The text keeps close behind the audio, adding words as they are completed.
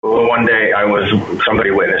Well, one day somebody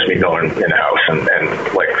witnessed me going in the house and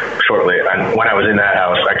like shortly, and when I was in that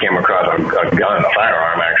house, I came across a gun, a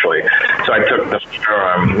firearm actually. So I took the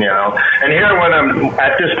firearm, and here when I'm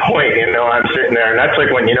at this point, I'm sitting there, and that's like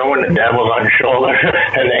when the devil's on your shoulder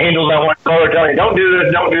and the angels on one shoulder telling you, don't do this,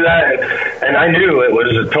 don't do that. And I knew it was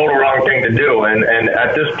a total wrong thing to do. And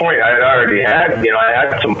at this point, I had already had, I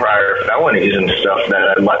had some prior felonies and stuff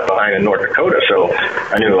that I left behind in North Dakota. So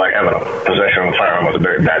I knew like having a possession of a firearm was a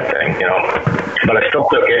very bad thing, but I still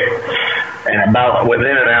took it. And about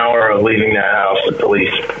within an hour of leaving that house, the police,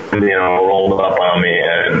 rolled up on me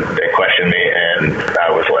and they questioned me. And I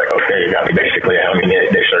was like, okay, you got me basically.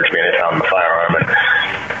 They searched me and they found the firearm. And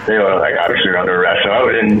they were like, obviously under arrest. So I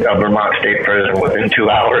was in a Vermont State Prison within 2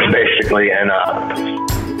 hours, basically. And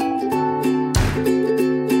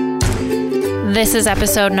this is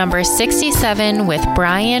episode number 67 with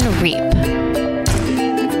Brian Reap.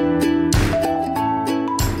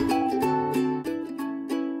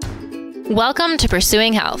 Welcome to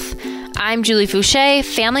Pursuing Health. I'm Julie Fouché,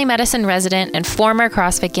 family medicine resident and former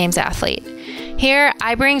CrossFit Games athlete. Here,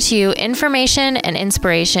 I bring to you information and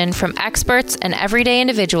inspiration from experts and everyday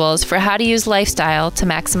individuals for how to use lifestyle to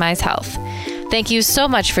maximize health. Thank you so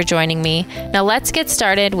much for joining me. Now let's get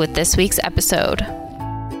started with this week's episode.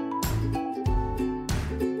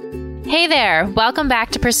 Hey there, welcome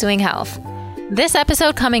back to Pursuing Health. This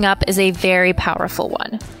episode coming up is a very powerful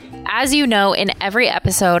one. As you know, in every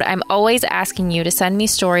episode, I'm always asking you to send me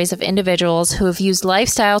stories of individuals who have used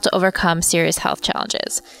lifestyle to overcome serious health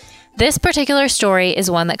challenges. This particular story is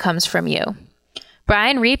one that comes from you.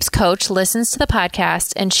 Brian Reap's coach listens to the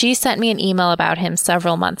podcast, and she sent me an email about him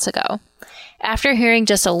several months ago. After hearing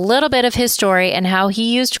just a little bit of his story and how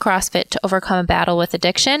he used CrossFit to overcome a battle with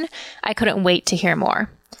addiction, I couldn't wait to hear more.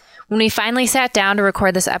 When we finally sat down to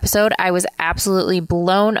record this episode, I was absolutely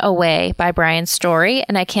blown away by Brian's story,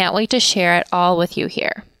 and I can't wait to share it all with you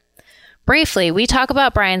here. Briefly, we talk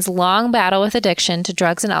about Brian's long battle with addiction to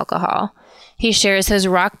drugs and alcohol. He shares his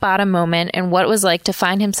rock bottom moment and what it was like to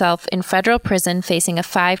find himself in federal prison facing a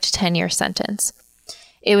 5 to 10 year sentence.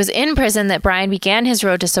 It was in prison that Brian began his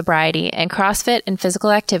road to sobriety, and CrossFit and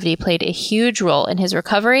physical activity played a huge role in his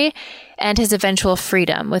recovery and his eventual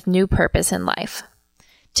freedom with new purpose in life.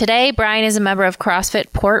 Today, Brian is a member of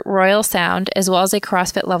CrossFit Port Royal Sound, as well as a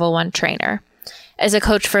CrossFit Level 1 trainer. As a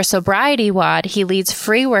coach for Sobriety WOD, he leads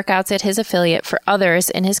free workouts at his affiliate for others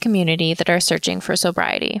in his community that are searching for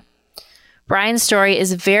sobriety. Brian's story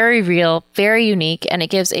is very real, very unique, and it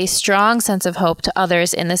gives a strong sense of hope to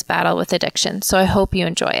others in this battle with addiction, so I hope you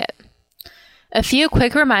enjoy it. A few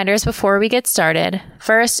quick reminders before we get started.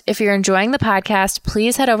 First, if you're enjoying the podcast,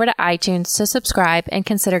 please head over to iTunes to subscribe and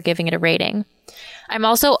consider giving it a rating. I'm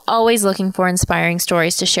also always looking for inspiring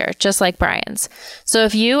stories to share, just like Brian's. So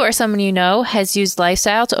if you or someone you know has used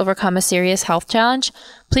lifestyle to overcome a serious health challenge,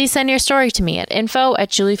 please send your story to me at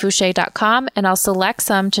info@juliefouché.com, and I'll select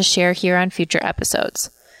some to share here on future episodes.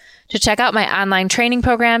 To check out my online training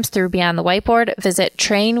programs through Beyond the Whiteboard, visit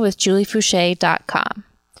trainwithjuliefouché.com.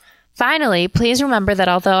 Finally, please remember that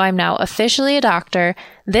although I'm now officially a doctor,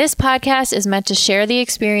 this podcast is meant to share the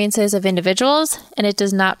experiences of individuals, and it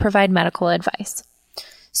does not provide medical advice.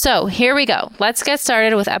 So here we go. Let's get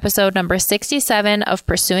started with episode number 67 of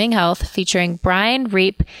Pursuing Health, featuring Brian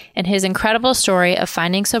Reap and his incredible story of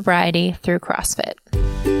finding sobriety through CrossFit.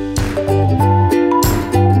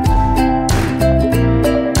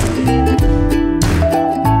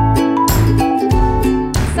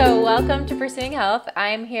 So welcome to Pursuing Health.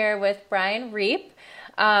 I'm here with Brian Reap,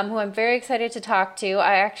 who I'm very excited to talk to.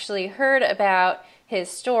 I actually heard about his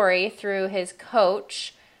story through his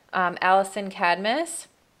coach, Allison Cadmus,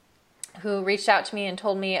 who reached out to me and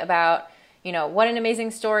told me about, what an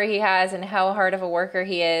amazing story he has and how hard of a worker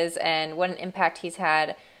he is and what an impact he's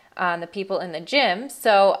had on the people in the gym.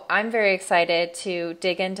 So I'm very excited to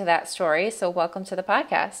dig into that story. So welcome to the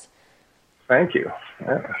podcast. Thank you.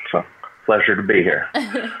 It's a pleasure to be here.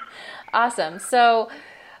 Awesome. So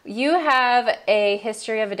you have a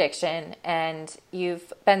history of addiction, and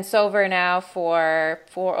you've been sober now for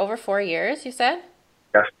over 4 years, you said?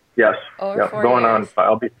 Yes. Over 4 going years.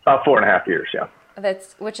 I'll be about 4.5 years, yeah.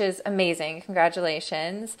 Which is amazing.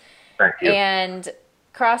 Congratulations. Thank you. And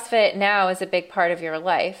CrossFit now is a big part of your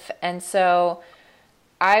life. And so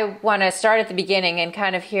I want to start at the beginning and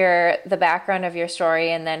kind of hear the background of your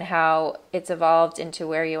story and then how it's evolved into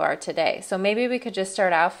where you are today. So maybe we could just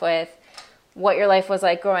start off with what your life was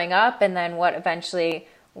like growing up and then what eventually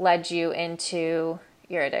led you into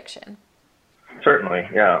your addiction. Certainly,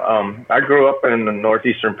 yeah. I grew up in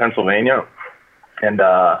northeastern Pennsylvania, and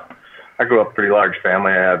I I grew up in a pretty large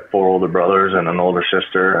family. I had 4 older brothers and an older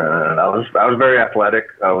sister, and I was very athletic.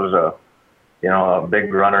 I was a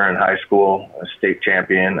big runner in high school, a state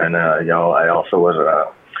champion, and I also was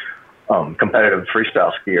a competitive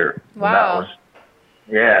freestyle skier. Wow.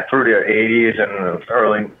 Through the 80s and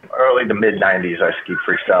early to mid 90s, I skied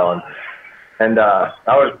freestyle, and I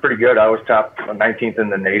was pretty good. I was top 19th in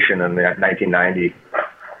the nation in 1990.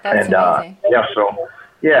 That's amazing.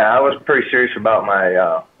 I was pretty serious about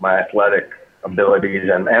my athletic abilities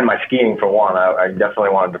and my skiing for one. I definitely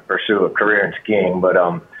wanted to pursue a career in skiing, but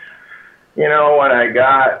when I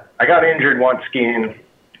got injured once skiing,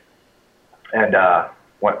 and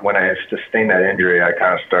when I sustained that injury, I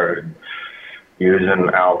kind of started using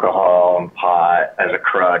alcohol and pot as a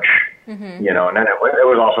crutch, and then it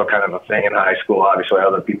was also kind of a thing in high school. Obviously,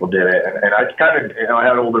 other people did it, and I kind of, I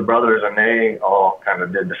had older brothers, and they all kind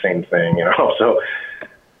of did the same thing, So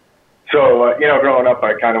growing up,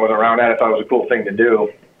 I kind of was around that. I thought it was a cool thing to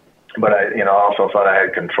do, but I also thought I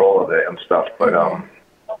had control of it and stuff. But as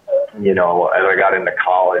I got into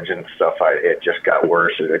college and stuff, it just got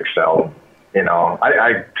worse. It excelled.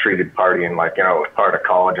 I treated partying like it was part of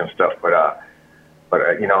college and stuff, but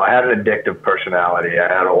I had an addictive personality. I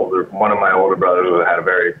had one of my older brothers had a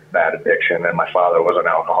very bad addiction, and my father was an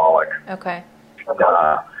alcoholic. Okay.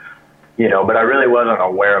 But I really wasn't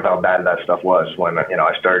aware of how bad that stuff was when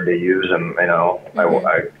I started to use, and I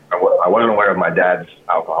wasn't aware of my dad's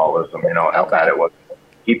alcoholism. How bad it was.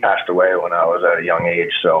 He passed away when I was at a young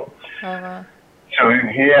age, so.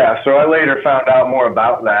 So I later found out more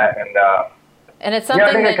about that, and it's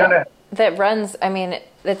something that runs. I mean,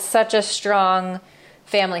 it's such a strong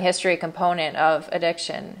family history component of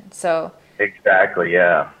addiction. So exactly,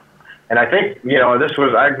 yeah. And I think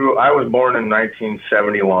I was born in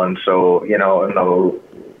 1971, so in the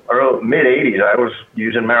mid 80s, I was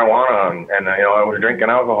using marijuana and I was drinking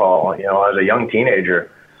alcohol, as a young teenager.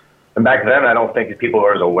 And back then, I don't think people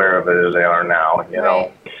were as aware of it as they are now,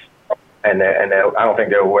 Right. And I don't think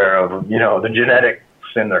they're aware of the genetics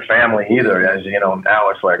in their family either. As now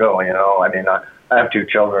it's like, I have 2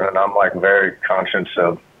 children, and I'm like very conscious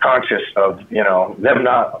of them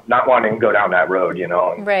not wanting to go down that road,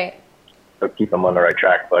 and right. to keep them on the right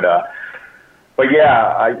track. But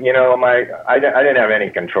yeah, I didn't have any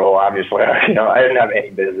control. Obviously, I didn't have any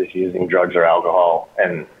business using drugs or alcohol,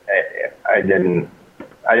 and I didn't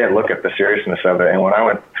look at the seriousness of it. And when I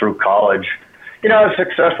went through college, I was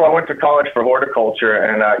successful. I went to college for horticulture,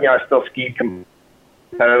 and I still skied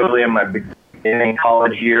competitively in my beginning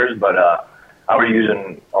college years, but I was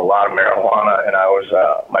using a lot of marijuana, and I was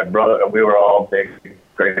my brother. We were all big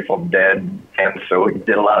Grateful Dead, and so we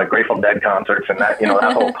did a lot of Grateful Dead concerts, and that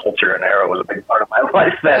that whole culture and era was a big part of my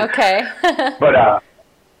life then. Okay. But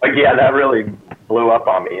yeah, that really blew up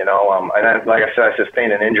on me, and then, like I said, I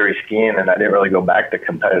sustained an injury skiing, and I didn't really go back to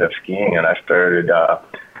competitive skiing, and I started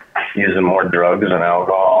using more drugs and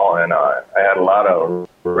alcohol, and I had a lot of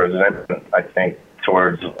resentment, I think,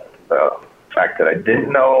 towards the fact that I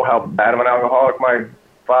didn't know how bad of an alcoholic my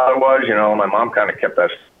father was. My mom kind of kept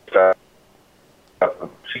that stuff a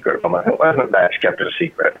secret from me. It wasn't that she kept it a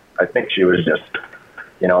secret. I think she was just,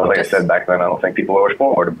 I said back then, I don't think people were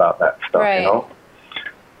forward about that stuff, right.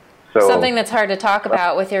 So, something that's hard to talk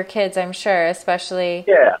about with your kids, I'm sure, especially,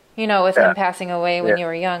 with him passing away when you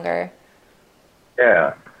were younger.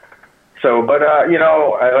 Yeah. So, but, as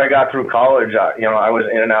I got through college, I was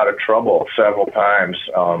in and out of trouble several times.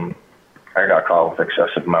 I got caught with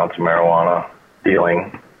excessive amounts of marijuana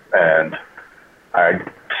dealing, and I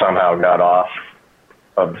somehow got off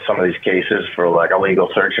of some of these cases for like illegal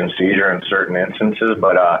search and seizure in certain instances.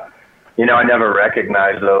 But, I never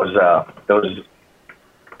recognized those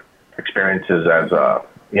experiences as a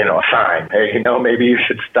sign. Hey, maybe you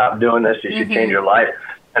should stop doing this. You should change your life.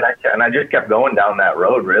 And I just kept going down that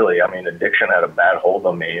road, really. I mean, addiction had a bad hold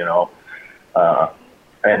on me,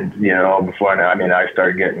 and, before I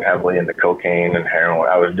started getting heavily into cocaine and heroin.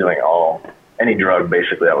 I was doing any drug,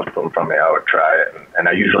 basically, that was put in front of me, I would try it. And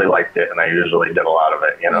I usually liked it, and I usually did a lot of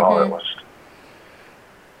it, It was...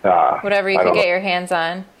 whatever you could get your hands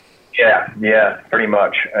on. Yeah, pretty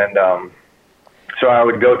much. And so I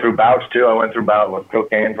would go through bouts, too. I went through bouts with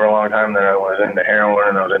cocaine for a long time. Then I was into heroin,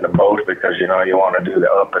 and I was into both because, you want to do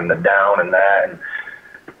the up and the down and that.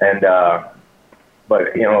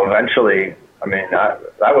 But, eventually,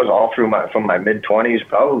 I was all through from my mid-20s,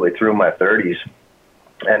 probably through my 30s.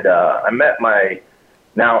 And I met my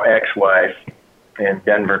now ex-wife in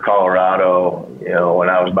Denver, Colorado, when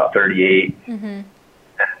I was about 38. And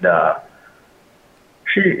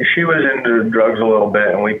she was into drugs a little bit,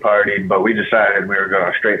 and we partied, but we decided we were going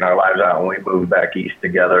to straighten our lives out, and we moved back east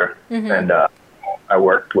together. And I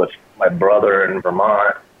worked with my brother in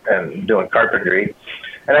Vermont and doing carpentry,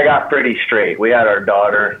 and I got pretty straight. We had our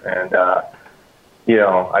daughter, and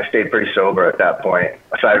I stayed pretty sober at that point.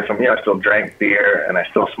 Aside from, I still drank beer and I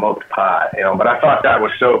still smoked pot, but I thought that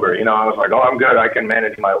was sober. I was like, oh, I'm good. I can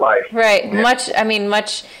manage my life. Right. Yeah.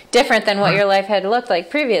 Much different than what your life had looked like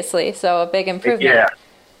previously. So a big improvement. Yeah,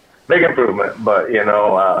 big improvement. But,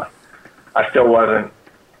 I still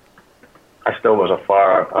was a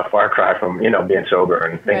far cry from, being sober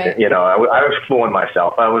and thinking, right. I was fooling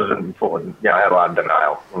myself. I wasn't fooling, I had a lot of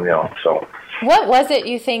denial, so. What was it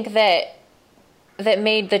you think that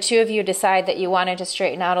made the two of you decide that you wanted to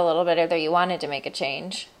straighten out a little bit or that you wanted to make a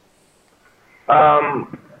change?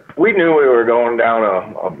 We knew we were going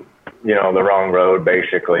down the wrong road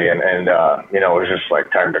basically. And it was just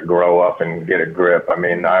like time to grow up and get a grip. I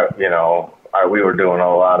mean, we were doing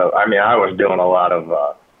I was doing a lot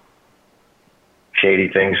of, shady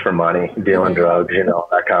things for money, dealing drugs,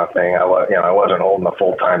 that kind of thing. I wasn't holding a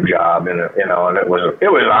full-time job, and it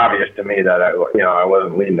was obvious to me that I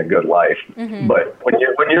wasn't leading a good life. Mm-hmm. But when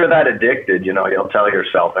you're that addicted, you'll tell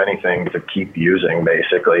yourself anything to keep using,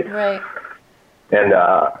 basically. Right. And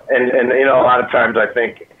a lot of times I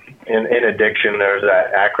think in addiction there's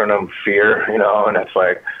that acronym FEAR, and it's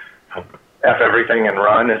like F everything and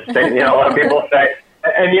run. A lot of people say.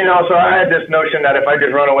 And, so I had this notion that if I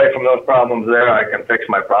just run away from those problems there, I can fix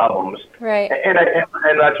my problems. Right. And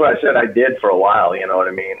that's what I said I did for a while, you know what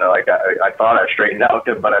I mean? Like, I thought I straightened out,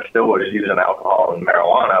 but I still was using alcohol and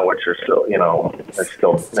marijuana, which are still, it's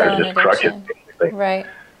still there's just crutches, basically. Right.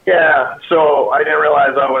 Yeah, so I didn't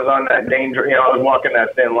realize I was on that danger, I was walking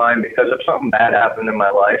that thin line because if something bad happened in my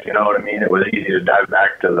life, you know what I mean, it was easy to dive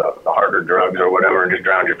back to the harder drugs or whatever and just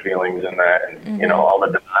drown your feelings in that and, mm-hmm. All the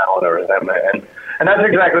denial and the resentment. And that's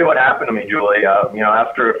exactly what happened to me, Julie.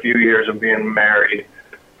 After a few years of being married,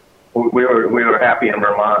 we were happy in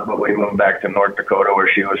Vermont, but we moved back to North Dakota where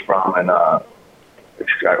she was from, and it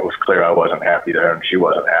was clear I wasn't happy there and she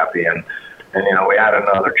wasn't happy. And we had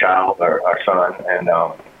another child, our son,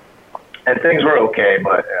 and things were okay,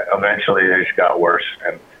 but eventually they just got worse.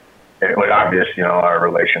 And it was obvious, our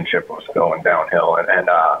relationship was going downhill. And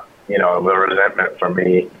the resentment for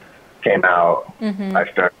me came out. Mm-hmm. I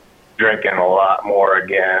started drinking a lot more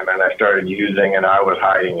again, and I started using, and I was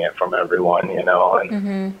hiding it from everyone, and,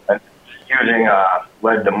 mm-hmm. and using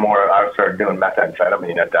led to more. I started doing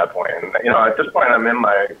methamphetamine at that point. And, at this point, I'm in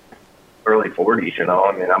my early 40s,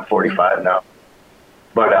 I'm 45 mm-hmm. now.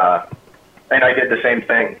 But, and I did the same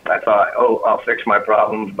thing. I thought, I'll fix my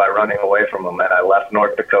problems by running away from them. And I left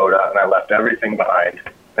North Dakota, and I left everything behind.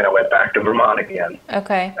 And I went back to Vermont again.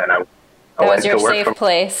 Okay. And I that was your safe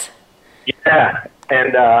place. Yeah.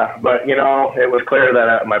 And, but, it was clear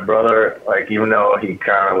that my brother, like, even though he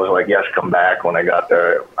kind of was like, yes, come back when I got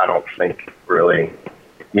there, I don't think really,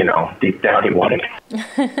 deep down he wanted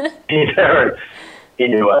he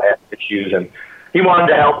knew I had issues, and he wanted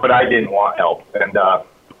to help, but I didn't want help. And,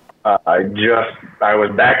 I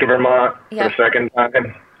was back in Vermont for the second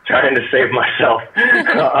time, trying to save myself.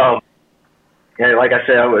 And like I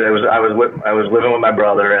said, I was living with my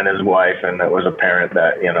brother and his wife, and it was apparent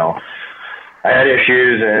that I had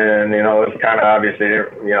issues, and it was kind of obvious they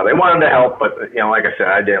wanted to help, but like I said,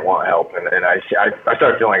 I didn't want help, and I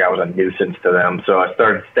started feeling like I was a nuisance to them. So I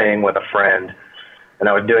started staying with a friend, and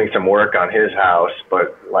I was doing some work on his house,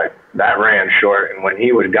 but like that ran short. And when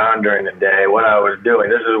he was gone during the day, what I was doing,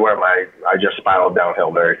 this is where I just spiraled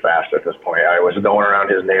downhill very fast at this point. I was going around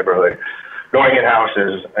his neighborhood, going in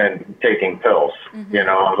houses and taking pills. Mm-hmm.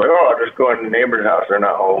 I was like, I'll just go in the neighbor's house, they're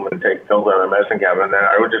not home, and take pills out of the medicine cabinet. And then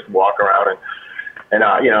I would just walk around and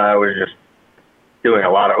I was just doing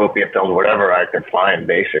a lot of opiate pills, whatever I could find,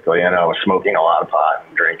 basically. And I was smoking a lot of pot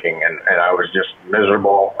and drinking, and I was just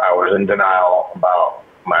miserable. I was in denial about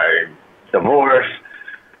my divorce,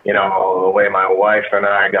 the way my wife and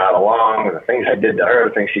I got along, the things I did to her,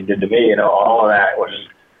 the things she did to me, all of that was,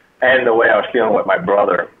 and the way I was feeling with my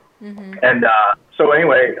brother. Mm-hmm. And so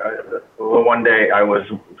anyway, one day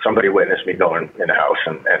somebody witnessed me going in the house,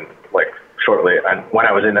 and like shortly, and when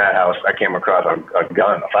I was in that house, I came across a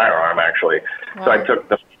gun, a firearm actually. Wow. So I took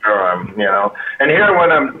the firearm, and here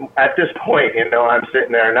when I'm at this point, I'm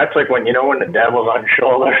sitting there, and that's like when the devil's on your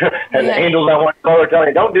shoulder and the angels on one shoulder telling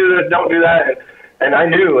you, don't do this, don't do that. And I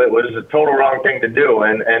knew it was a total wrong thing to do.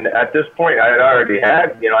 And at this point, I had already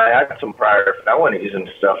had, I had some prior felonies and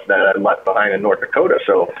stuff that I left behind in North Dakota.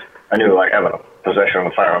 So I knew like having a possession of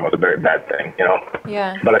a firearm was a very bad thing,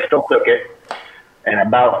 Yeah. But I still took it. And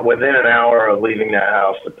about within an hour of leaving that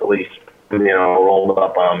house, the police, rolled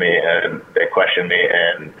up on me and they questioned me.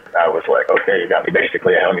 And I was like, okay, you got me.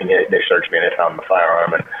 Basically, they searched me and they found the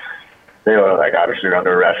firearm. they were like obviously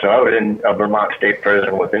under arrest. So I was in a Vermont state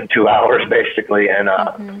prison within 2 hours basically. And,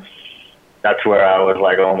 that's where I was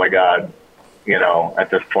like, oh my God, you know, at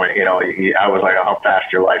this point, you know, I was like, how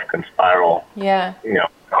fast your life can spiral, you know,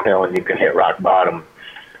 downhill, and you can hit rock bottom.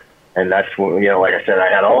 And that's when, you know, like I said, I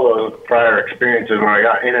had all those prior experiences where I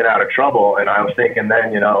got in and out of trouble, and I was thinking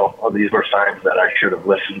then, you know, oh, these were signs that I should have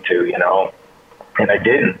listened to, you know, and I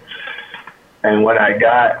didn't. And when I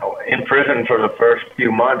got in prison for the first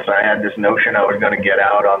few months, I had this notion I was going to get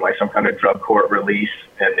out on like some kind of drug court release,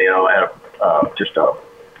 and, you know, have just a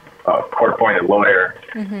court-appointed lawyer.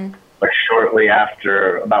 But shortly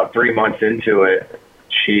after, about 3 months into it,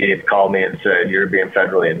 she had called me and said, you're being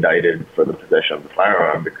federally indicted for the possession of the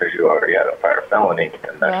firearm because you already had a prior felony,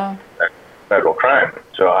 and that's federal crime.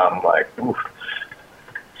 So I'm like, oof.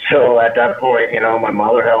 So at that point, you know, my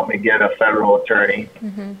mother helped me get a federal attorney.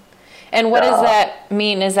 And what does that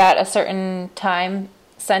mean? Is that a certain time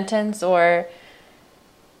sentence, or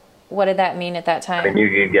what did that mean at that time? I mean, you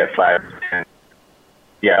could get 5 to 10.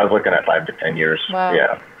 Yeah, I was looking at 5 to 10 years. Wow.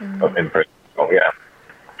 Yeah, in prison. Oh, yeah.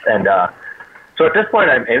 And so at this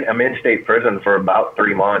point, I'm in state prison for about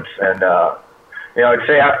 3 months, and you know, I'd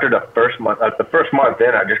say after the first month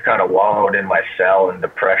in, I just kind of wallowed in my cell in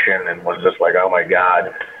depression and was just like, oh my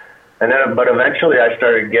God. And then, but eventually, I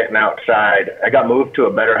started getting outside. I got moved to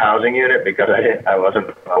a better housing unit because I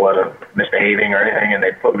wasn't misbehaving or anything, and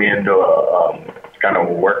they put me into a kind of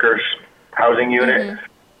workers housing unit.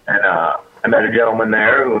 And I met a gentleman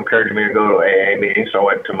there who encouraged me to go to AA meetings. So I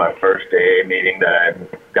went to my first AA meeting that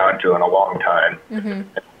I'd gone to in a long time.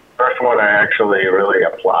 The first one, I actually really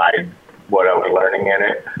applied what I was learning in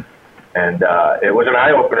it. And it was an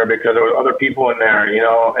eye-opener because there was other people in there, you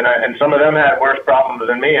know, and some of them had worse problems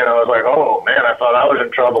than me. And I was like, oh, man, I thought I was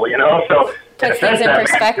in trouble, you know. So puts things in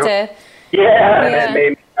perspective. And it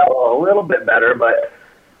made me feel a little bit better. But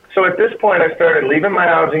so at this point, I started leaving my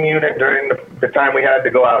housing unit during the time we had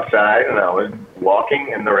to go outside, and I was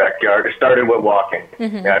walking in the rec yard. It started with walking.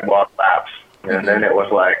 I'd walk laps, and then it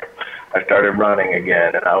was like I started running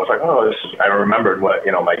again, and I was like, oh, I remembered what,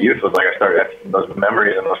 you know, my youth was like. I started, those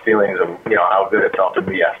memories and those feelings of, you know, how good it felt to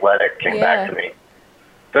be athletic came back to me.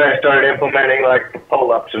 So I started implementing like the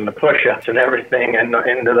pull-ups and the push-ups and everything and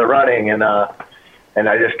into the running, and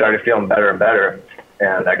I just started feeling better and better.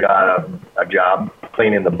 And I got a job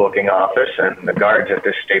cleaning the booking office, and the guards at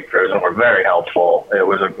this state prison were very helpful. It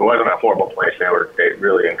wasn't a horrible place. They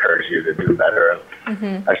really encouraged you to do better.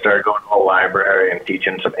 And I started going to the library and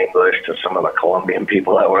teaching some English to some of the Colombian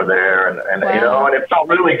people that were there, and you know, and it felt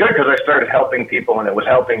really good because I started helping people, and it was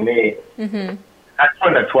helping me. That's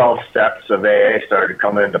when the 12 steps of AA started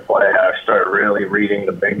coming into play. I started really reading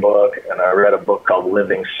the big book, and I read a book called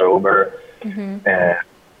Living Sober, and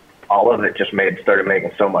all of it just started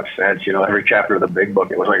making so much sense. You know, every chapter of the big book,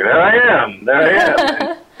 it was like, there I am.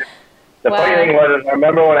 The funny thing was, I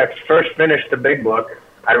remember when I first finished the big book,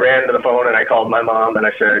 I ran to the phone and I called my mom and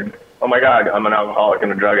I said, oh my God, I'm an alcoholic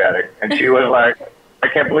and a drug addict. And she was like, I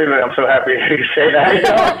can't believe it. I'm so happy you say that. You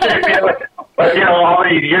know? But, you know, all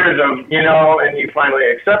these years of, you know, and you finally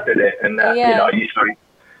accepted it. And, you know,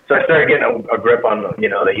 so I started getting a grip on, you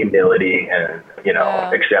know, the humility and, you know,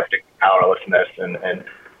 accepting powerlessness and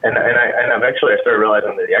eventually I started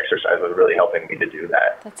realizing that the exercise was really helping me to do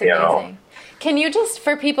that. That's amazing. You know? Can you just,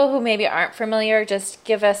 for people who maybe aren't familiar, just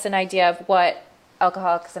give us an idea of what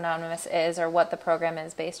Alcoholics Anonymous is or what the program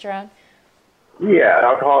is based around? Yeah,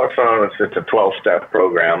 Alcoholics Anonymous, it's a 12-step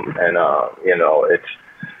program, and you know, it's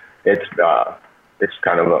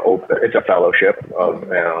kind of it's a fellowship of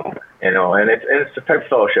you know, and it's a type of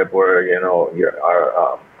fellowship where, you know, you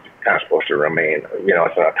are kind of supposed to remain, you know,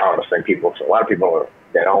 it's an autonomous thing. A lot of people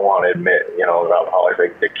they don't want to admit, you know, alcoholics.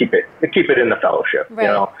 They keep it in the fellowship, you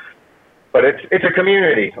know. But it's a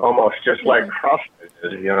community almost, just like CrossFit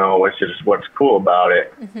is, you know, which is what's cool about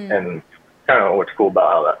it, and kind of what's cool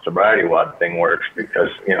about how that sobriety WOD thing works, because,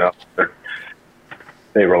 you know,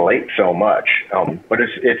 they relate so much. But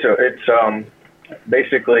it's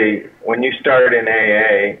basically when you start in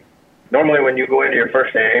AA. Normally, when you go into your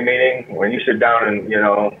first AA meeting, when you sit down and, you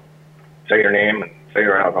know, say your name and say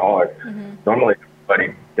you're an alcoholic, normally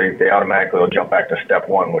they automatically will jump back to step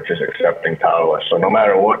one, which is accepting powerless. So no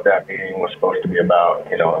matter what that meeting was supposed to be about,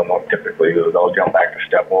 you know, typically they'll jump back to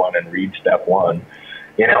step one and read step one,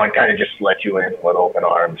 you know, and kind of just let you in with open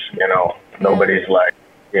arms. You know, nobody's like,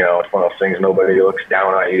 you know, it's one of those things. Nobody looks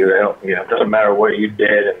down on you. They don't, you know, it doesn't matter what you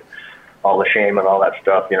did and all the shame and all that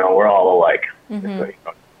stuff. You know, we're all alike. You know,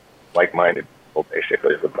 like-minded people,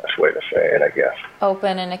 basically, is the best way to say it, I guess.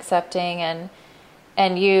 Open and accepting, and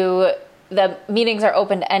the meetings are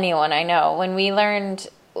open to anyone. I know when we learned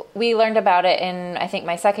we learned about it in, I think,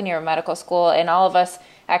 my second year of medical school, and all of us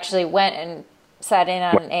actually went and sat in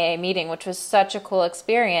on an AA meeting, which was such a cool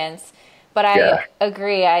experience. But I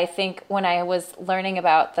agree. I think when I was learning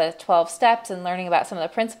about the 12 steps and learning about some of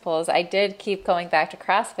the principles, I did keep going back to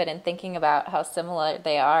CrossFit and thinking about how similar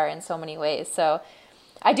they are in so many ways. So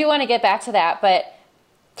I do want to get back to that, but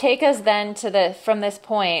take us then to from this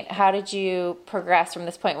point. How did you progress from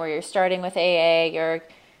this point where you're starting with AA, you're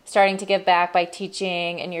starting to give back by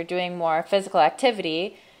teaching, and you're doing more physical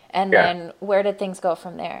activity, and then where did things go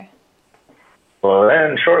from there? Well,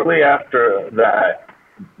 then shortly after that,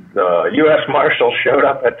 the U.S. Marshals showed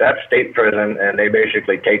up at that state prison, and they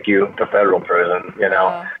basically take you to federal prison, you know.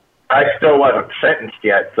 Oh. I still wasn't sentenced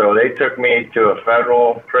yet, so they took me to a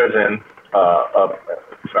federal prison of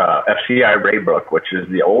FCI Raybrook, which is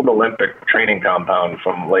the old Olympic training compound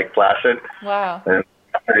from Lake Placid. Wow. And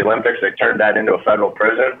after the Olympics, they turned that into a federal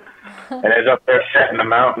prison. And it's up there set in the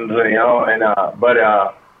mountains, you know, and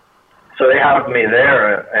so they housed me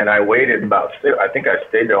there, and I waited I think I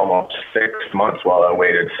stayed there almost 6 months while I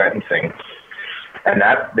waited sentencing. And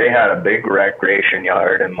they had a big recreation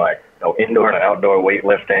yard and indoor and outdoor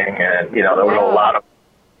weightlifting, and, you know, there was a lot of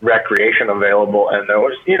recreation available. And there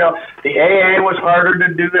was, you know, the AA was harder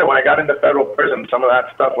to do there. When I got into federal prison, some of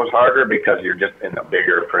that stuff was harder because you're just in a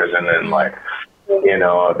bigger prison, and you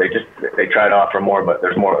know, they try to offer more, but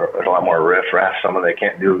there's a lot more riff-raff. They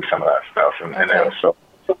can't do some of that stuff. And it was so,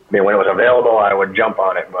 I mean, when it was available, I would jump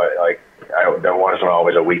on it, but there wasn't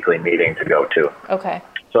always a weekly meeting to go to. Okay.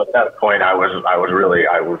 So at that point, I was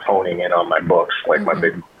honing in on my books, my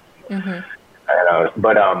big. And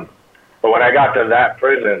but when I got to that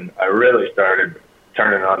prison, I really started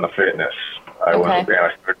turning on the fitness. I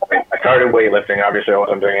started weightlifting. Obviously, I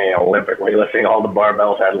wasn't doing any Olympic weightlifting. All the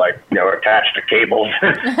barbells had were attached to cables,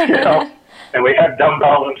 you know. And we had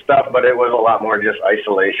dumbbells and stuff, but it was a lot more just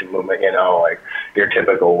isolation movement, you know, like your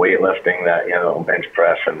typical weightlifting, that, you know, bench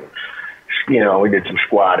press, and, you know, we did some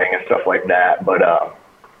squatting and stuff like that. But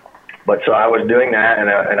so I was doing that, and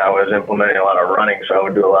I was implementing a lot of running. So I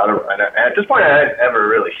would do a lot of, and at this point I hadn't ever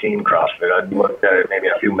really seen CrossFit. I'd looked at it, maybe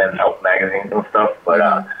a few Men's Health magazines and stuff, but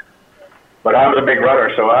I was a big runner,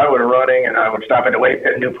 so I was running, and I would stop at the weight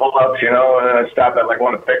pit and do pull-ups, you know, and then I'd stop at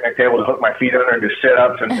one of the picnic tables to hook my feet under and do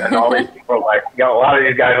sit-ups, and all these people were you know, a lot of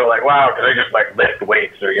these guys were wow, because they just lift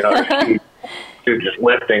weights, or, you know, just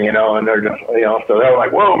lifting, you know, and they're just, you know, so they were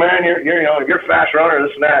whoa, man, you're you know, you're a fast runner,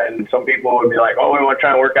 this and that, and some people would be oh, we want to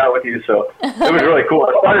try and work out with you, so it was really cool.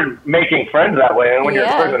 I started making friends that way, and when you're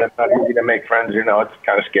in prison, it's not easy to make friends, you know, it's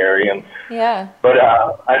kind of scary, but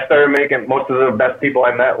I started making, most of the best people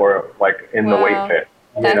I met were in the weight pit,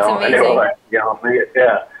 you know, amazing. And they were you know,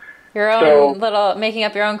 your own making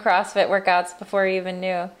up your own CrossFit workouts before you even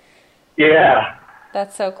knew. Yeah.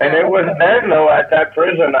 That's so cool. And it was then, though, at that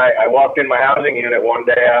prison, I walked in my housing unit one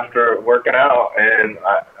day after working out, and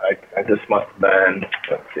I just must have been,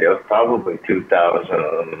 it was probably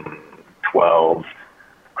 2012.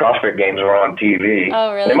 CrossFit games were on TV.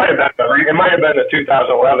 Oh, really? It might have been the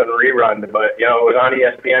 2011 rerun, but, you know, it was on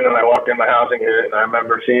ESPN, and I walked in my housing unit, and I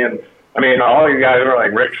remember seeing, all you guys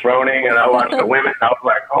were Rick Froning, and I watched the women, and I was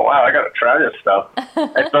oh, wow, I got to try this stuff.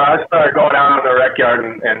 And so I started going down in the rec yard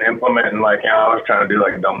and implementing, you know, I was trying to do,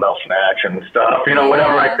 a dumbbell snatch and stuff, you know,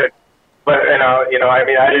 whatever I could. But, I didn't know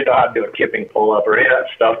how to do a kipping pull-up or any of that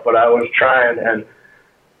stuff, but I was trying.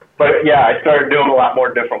 But, yeah, I started doing a lot more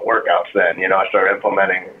different workouts then. You know, I started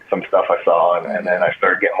implementing some stuff I saw, and then I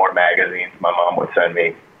started getting more magazines my mom would send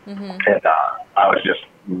me. And I was just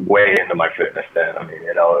way into my fitness then.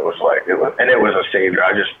 You know, it was and it was a savior.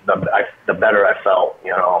 The better I felt,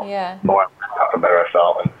 you know, the better I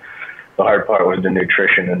felt. And the hard part was the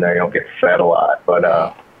nutrition, and there you don't get fed a lot. But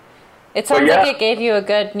it sounds like it gave you a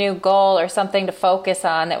good new goal or something to focus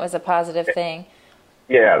on that was a positive thing.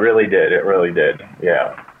 Yeah, it really did. It really did.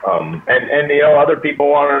 Yeah. And you know, other people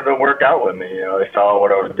wanted to work out with me. You know, they saw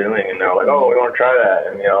what I was doing, and they're oh, we want to try that.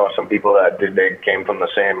 And, you know, some people they came from the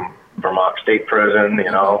same Vermont State Prison,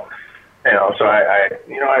 you know. You know, so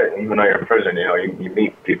even though you're in prison, you know, you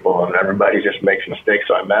meet people, and everybody just makes mistakes.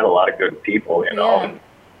 So I met a lot of good people, you know, and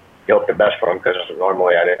you hope the best for them, because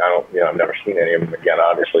normally I've never seen any of them again,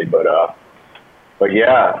 obviously. But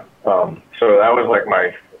yeah, so that was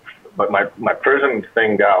my prison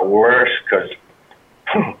thing got worse, because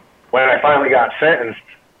when I finally got sentenced,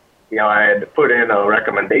 you know, I had to put in a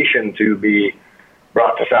recommendation to be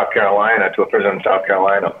brought to South Carolina, to a prison in South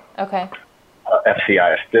Carolina. Okay.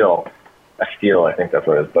 FCI Estille, I think that's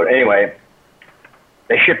what it is. But anyway,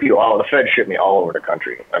 the feds ship me all over the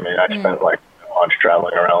country. I spent months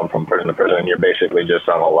traveling around from prison to prison. You're basically just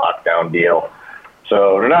on a lockdown deal.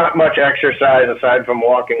 So not much exercise aside from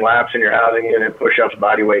walking laps in your housing unit, push-ups,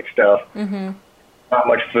 body weight stuff. Mm-hmm. Not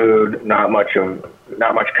much food, not much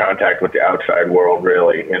contact with the outside world,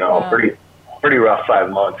 really. Wow. Pretty rough 5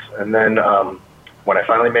 months. And then when I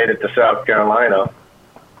finally made it to South Carolina,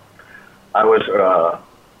 I was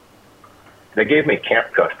they gave me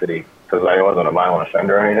camp custody because I wasn't a violent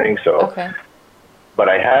offender or anything. So, okay. But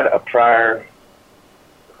I had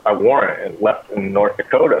a warrant and left in North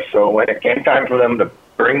Dakota. So when it came time for them to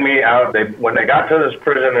bring me out, when they got to this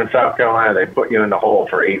prison in South Carolina, they put you in the hole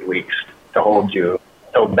for 8 weeks to hold you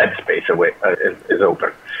till bed space is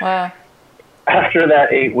open. Wow. After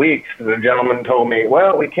that 8 weeks, the gentleman told me,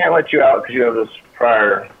 well, we can't let you out because you have this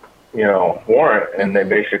prior, warrant, and they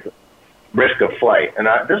basically risk of flight. And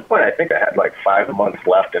at this point, I think I had like 5 months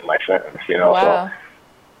left in my sentence, Wow.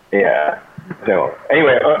 So, yeah. So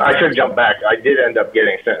anyway, I should jump back. I did end up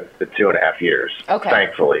getting sentenced to 2.5 years. Okay.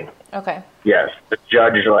 Thankfully. Okay. Yes. The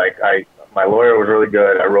judge, my lawyer was really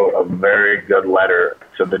good. I wrote a very good letter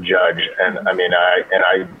to the judge, and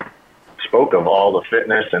I spoke of all the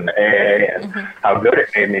fitness and the AA and how good it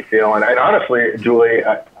made me feel. And honestly, Julie,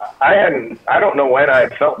 I don't know when I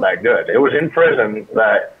had felt that good. It was in prison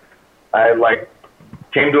that I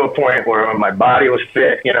came to a point where my body was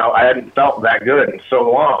fit. I hadn't felt that good in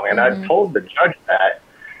so long. And I told the judge that,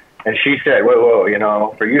 and she said, whoa,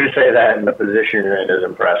 for you to say that in the position you're in is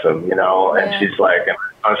impressive, And she's like, and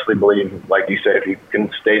I honestly believe, like you said, if you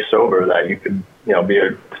can stay sober, that you could, be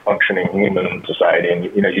a functioning human in society, and,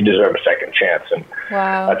 you deserve a second chance. And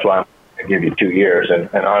wow. That's why I'm going to give you 2 years. And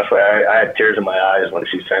honestly, I had tears in my eyes when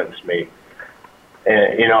she sentenced me.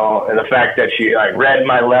 And, and the fact that she read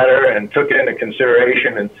my letter and took it into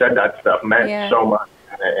consideration and said that stuff meant so much,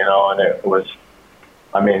 and it was,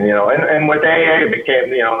 and with AA, it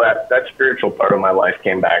became, that spiritual part of my life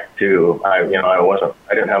came back too. I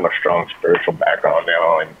didn't have a strong spiritual background,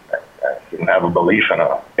 and I didn't have a belief in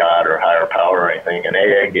a God or higher power or anything, and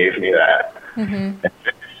AA gave me that. Mm-hmm.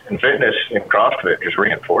 And fitness and CrossFit just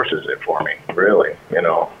reinforces it for me, really,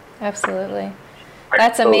 Absolutely.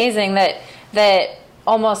 That's amazing that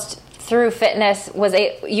almost through fitness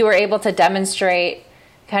you were able to demonstrate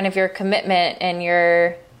kind of your commitment and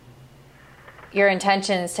your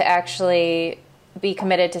intentions to actually be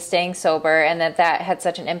committed to staying sober, and that had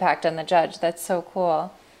such an impact on the judge. That's so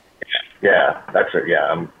cool. Yeah, that's it.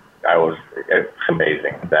 Yeah, it's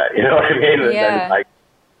amazing that, what I mean? Yeah.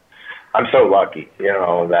 I'm so lucky,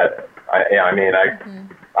 that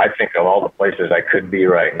I think of all the places I could be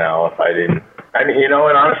right now if I didn't. And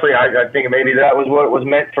honestly, I think maybe that was what was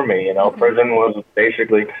meant for me. Prison was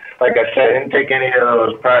basically, like I said, I didn't take any of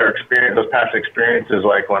those those past experiences,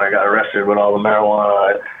 like when I got arrested with all the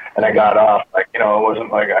marijuana and I got off. It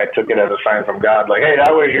wasn't like I took it as a sign from God, like, hey,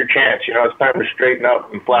 that was your chance. It's time to straighten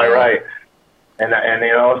up and fly right. And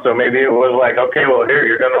so maybe it was like, okay, well, here,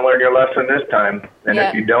 you're going to learn your lesson this time. And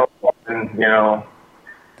if you don't, then,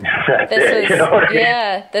 that's it. You know what I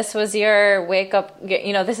mean? This was your wake up,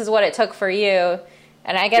 this is what it took for you.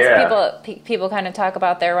 And I guess people kind of talk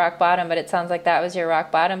about their rock bottom, but it sounds like that was your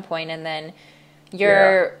rock bottom point, and then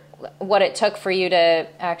what it took for you to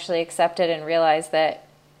actually accept it and realize that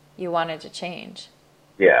you wanted to change.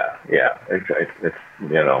 Yeah.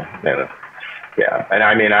 And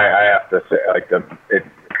I have to say,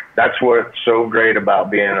 that's what's so great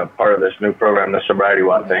about being a part of this new program, the Sobriety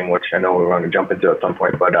Watch thing, which I know we're going to jump into at some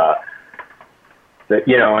point, but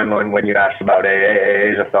and when you asked about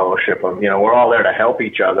AA is a fellowship of, we're all there to help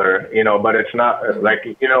each other, but it's not like,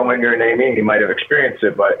 when you're in AA, you might have experienced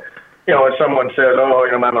it, but, when someone says, oh,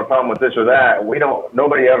 I'm having a problem with this or that,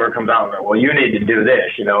 nobody ever comes out and goes, well, you need to do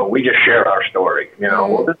this, we just share our story,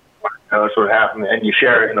 well, this is what happened, and you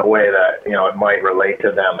share it in a way that, it might relate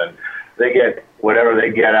to them, and they get whatever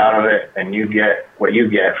they get out of it, and you get what you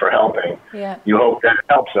get for helping. Yeah. You hope that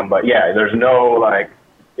helps them, but there's no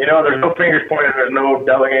there's no fingers pointed, there's no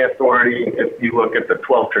delegating authority. If you look at the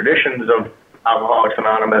 12 traditions of Alcoholics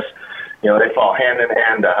Anonymous, they fall hand in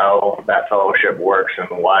hand to how that fellowship works and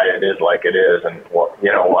why it is like it is, and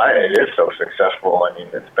why it is so successful. I mean,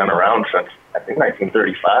 it's been around since I think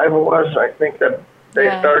 1935 it was. I think that they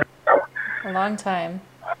started. A long time.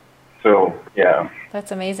 So, yeah.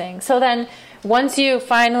 That's amazing. So then, once you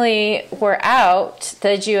finally were out,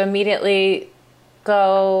 did you immediately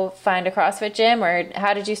go find a CrossFit gym, or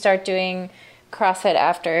how did you start doing CrossFit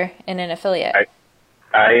after in an affiliate? Once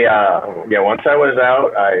I was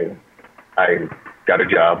out, I got a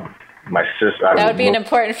job. My sister. That would be an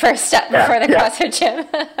important first step before the CrossFit gym.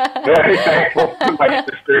 Very thankful. My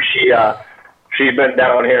sister, she's been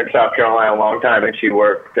down here in South Carolina a long time, and she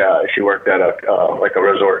worked at a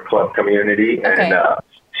resort club community, and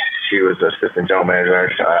she was assistant general manager.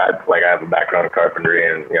 So I have a background in carpentry,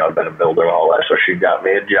 and I've been a builder and all that. So she got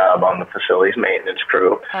me a job on the facilities maintenance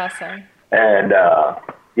crew. Awesome. And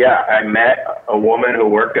I met a woman who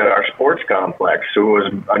worked at our sports complex who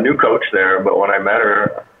was a new coach there. But when I met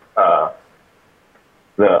her,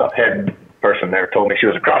 the head person there told me she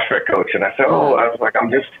was a CrossFit coach, and I said, I was like, I'm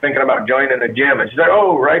just thinking about joining the gym, and she said,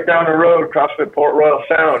 right down the road, CrossFit Port Royal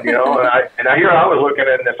Sound, and I was looking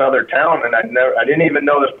in this other town, and I didn't even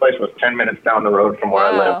know this place was 10 minutes down the road from where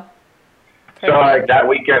I live. So that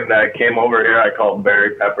weekend I came over here. I called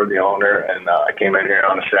Barry Pepper, the owner, and I came in here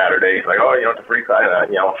on a Saturday. He's like, it's a free class,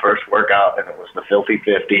 first workout, and it was the Filthy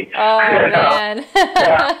 50. Oh, man.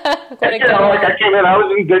 I came in, I was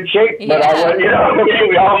in good shape, but I went,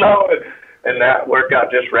 we all know it. And that workout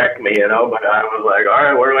just wrecked me, but I was like, all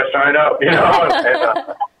right, where do I sign up?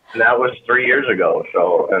 And that was 3 years ago.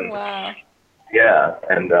 So, wow. Yeah,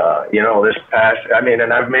 and this past,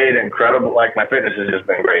 and I've made incredible, my fitness has just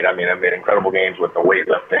been great. I've made incredible gains with the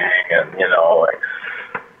weightlifting, and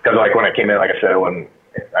because when I came in, like I said, when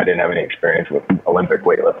I didn't have any experience with Olympic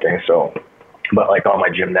weightlifting, so, but all my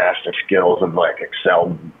gymnastic skills have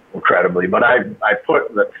excelled incredibly. But I put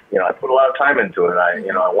I put a lot of time into it. I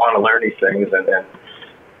want to learn these things,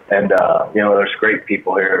 and there's great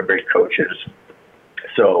people here, great coaches.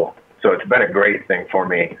 So it's been a great thing for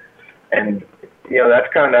me. And,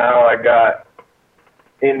 that's kind of how I got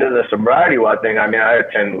into the sobriety WOD thing. I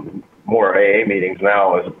attend more AA meetings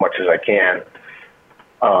now as much as I can.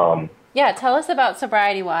 Tell us about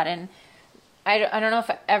sobriety WOD. And I don't know if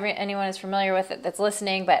anyone is familiar with it that's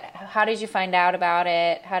listening, but how did you find out about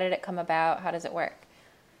it? How did it come about? How does it work?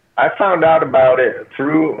 I found out about it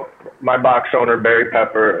through my box owner, Barry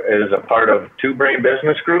Pepper, is a part of Two Brain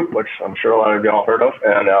Business Group, which I'm sure a lot of y'all heard of.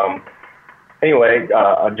 And, anyway,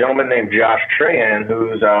 a gentleman named Josh Trahan,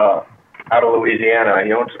 who's out of Louisiana,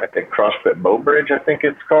 he owns, I think, CrossFit Bow Bridge, I think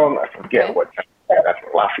it's called. I forget what, that's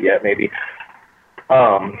Lafayette maybe.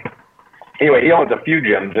 Anyway, he owns a few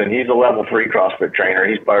gyms, and he's a level 3 CrossFit trainer.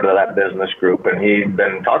 He's part of that business group, and he'd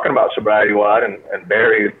been talking about sobriety WOD, and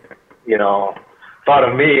Barry, thought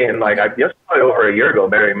of me, and just probably over a year ago,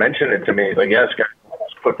 Barry mentioned it to me. He's like, yes, guys,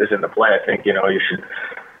 let's put this into play. I think, you should.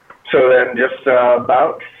 So then just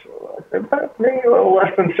about maybe a little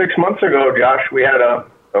less than 6 months ago, Josh, we had a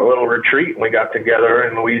little retreat. We got together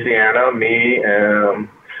in Louisiana, me and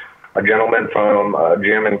a gentleman from a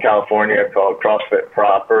gym in California called CrossFit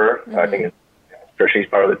Proper. I think she's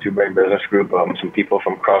part of the Two Brain Business Group. Some people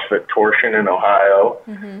from CrossFit Torsion in Ohio,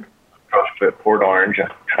 CrossFit Port Orange.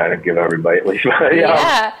 I'm trying to give everybody at least.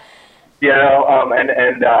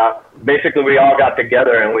 Basically we all got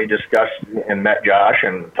together and we discussed and met Josh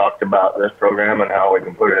and talked about this program and how we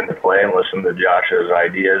can put it into play, and listened to Josh's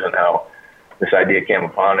ideas and how this idea came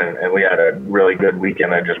upon. And we had a really good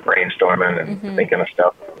weekend of just brainstorming and thinking of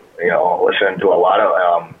stuff, listening to a lot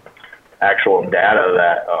of actual data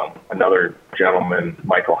that another gentleman,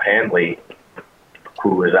 Michael Hanley,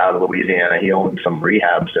 who is out of Louisiana, he owned some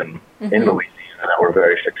rehabs in Louisiana that were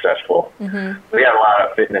very successful. We had a lot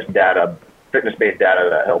of fitness-based data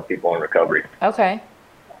that helped people in recovery. Okay.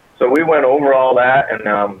 So we went over all that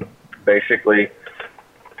and basically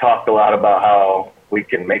talked a lot about how we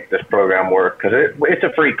can make this program work, because it's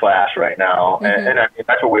a free class right now, and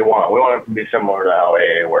that's what we want. We want it to be similar to how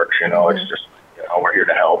AA works. It's just we're here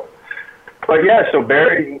to help. But so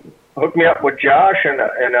Barry hooked me up with Josh, and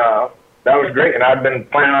that was great. And I've been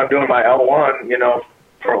planning on doing my L1,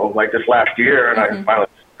 for this last year, and I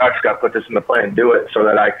just got to put this into play and do it so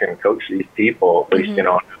that I can coach these people, at least,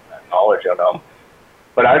 have that knowledge of them.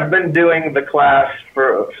 But I've been doing the class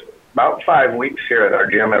for about 5 weeks here at our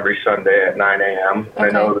gym every Sunday at 9 a.m. Okay. I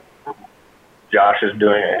know that Josh is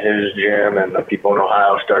doing it at his gym, and the people in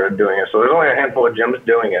Ohio started doing it. So there's only a handful of gyms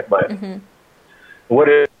doing it, but what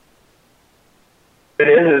it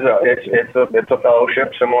is it's a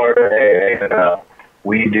fellowship similar to AA, and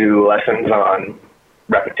we do lessons on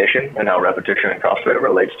repetition and how repetition in CrossFit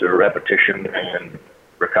relates to repetition and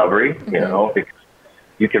recovery, because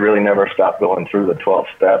you can really never stop going through the 12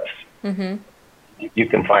 steps. You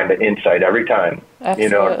can find an insight every time.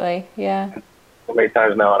 Absolutely, yeah. So many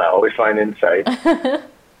times now, and I always find insight.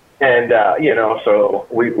 And, so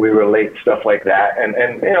we relate stuff like that. And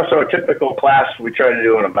so a typical class we try to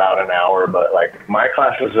do in about an hour, but my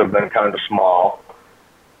classes have been kind of small.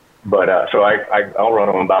 But so I'll run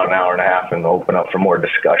them about an hour and a half and open up for more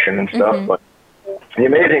discussion and stuff. But the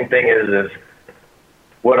amazing thing is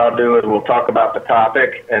what I'll do is we'll talk about the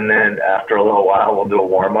topic, and then after a little while we'll do a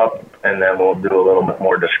warm-up, and then we'll do a little bit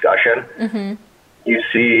more discussion. You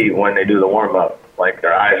see when they do the warm-up,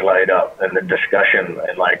 their eyes light up, and the discussion,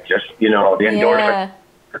 and just, the endorphin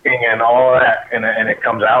working and all that, and it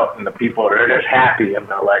comes out, and the people are just happy, and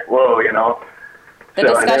they're like, whoa, you know. The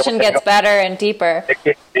discussion gets better and deeper.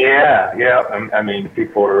 Yeah. I mean,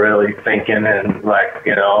 people are really thinking, and like,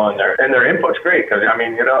 you know, and their input's great, because I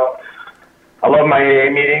mean, you know, I love my AA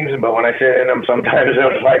meetings, but when I sit in them, sometimes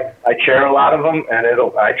it's like I chair a lot of them, and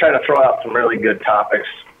I try to throw out some really good topics.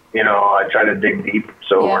 You know, I try to dig deep,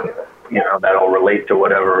 so you know, that'll relate to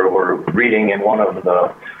whatever we're reading in one of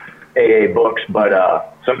the AA books, but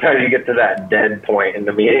sometimes you get to that dead point in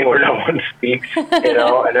the meeting where no one speaks, you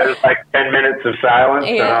know, and there's like 10 minutes of silence,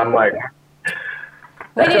 and I'm like,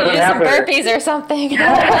 we need to do some burpees or something.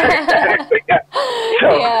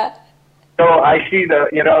 So I see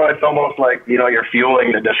you know, it's almost like, you know, you're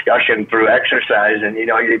fueling the discussion through exercise, and, you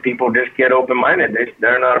know, people just get open-minded.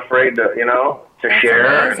 They're not afraid to, you know, to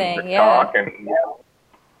share and to talk, and, you know.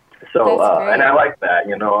 So, and I like that,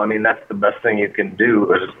 you know, I mean, that's the best thing you can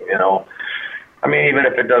do is, you know, I mean, even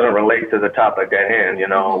if it doesn't relate to the topic at hand, you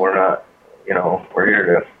know, we're not, you know, we're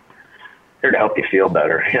here to help you feel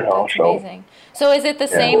better, you know. That's amazing. So is it the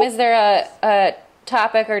same? Is there a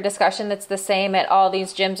topic or discussion that's the same at all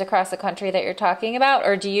these gyms across the country that you're talking about,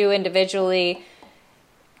 or do you individually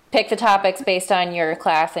pick the topics based on your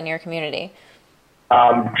class and your community?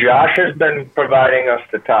 Josh has been providing us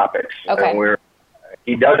the topics. Okay. And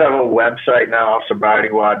he does have a website now,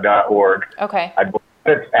 sobrietywod.org. Okay. I believe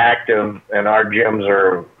it's active, and our gyms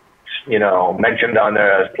are, you know, mentioned on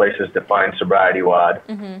there as places to find Sobriety WOD.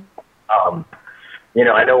 Mm-hmm. You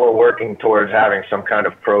know, I know we're working towards having some kind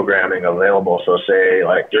of programming available. So say,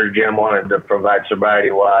 like, your gym wanted to provide Sobriety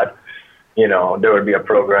WOD, you know, there would be a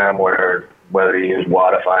program where, whether you use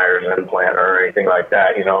Wodifiers, implant, or anything like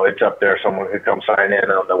that, you know, it's up there. Someone could come sign in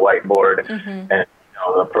on the whiteboard, and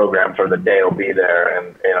the program for the day will be there.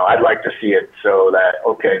 And, you know, I'd like to see it so that,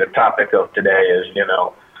 okay, the topic of today is, you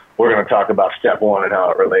know, we're going to talk about step 1 and how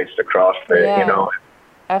it relates to CrossFit, you know.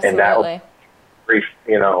 Absolutely. And that brief,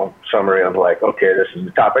 you know, summary of like, okay, this is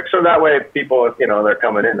the topic. So that way people, you know, they're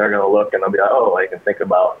coming in, they're going to look and they'll be like, oh, I can think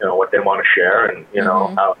about, you know, what they want to share and, you know,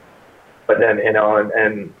 how, but then, you know,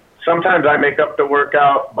 and sometimes I make up the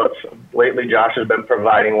workout, but lately Josh has been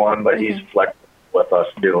providing one, but he's flexible with us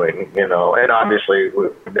doing, you know, and obviously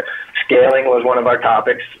scaling was one of our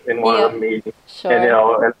topics in one of the meetings. Sure. And, you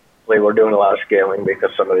know, and we're doing a lot of scaling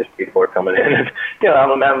because some of these people are coming in and, you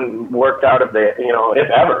know, haven't worked out if they, you know, if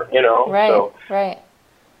ever, you know. Right.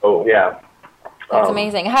 Oh, yeah. That's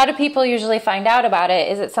amazing. How do people usually find out about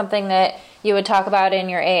it? Is it something that you would talk about in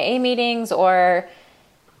your AA meetings, or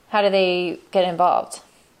how do they get involved?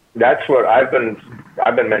 That's what I've been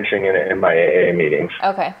mentioning it in my AA meetings.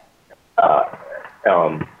 Okay.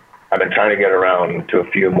 I've been trying to get around to a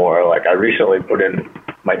few more. Like, I recently put in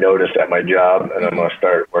my notice at my job, and I'm going to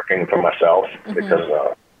start working for myself because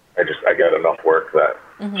I get enough work that.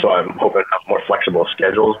 So I'm hoping to have more flexible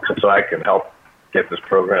schedules so I can help get this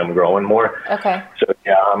program growing more. Okay. So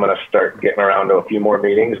yeah, I'm going to start getting around to a few more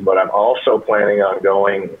meetings, but I'm also planning on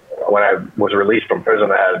going. When I was released from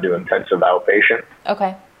prison, I had to do intensive outpatient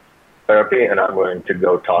therapy, and I'm going to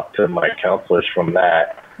go talk to my counselors from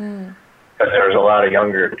that. Because there's a lot of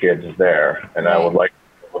younger kids there, and I would like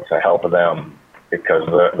to help them because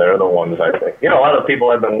they're the ones I think. You know, a lot of people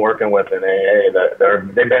I've been working with in AA,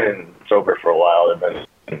 they've been sober for a while. They've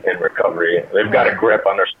been in recovery. They've got a grip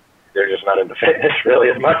on they're just not into fitness really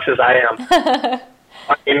as much as I am.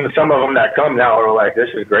 I mean, some of them that come now are like, this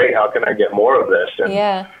is great. How can I get more of this?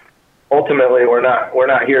 And ultimately, we're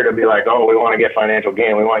not here to be like, oh, we want to get financial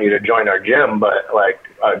gain. We want you to join our gym. But like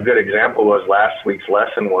a good example was last week's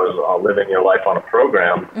lesson was living your life on a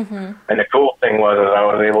program. And the cool thing was that I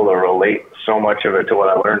was able to relate so much of it to what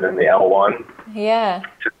I learned in the L1.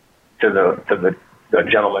 To the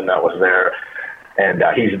gentleman that was there, and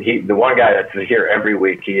he's the one guy that's here every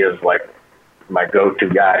week. He is like my go-to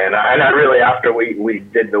guy. And I really, after we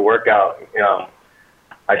did the workout, you know,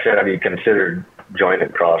 I said, have you considered joining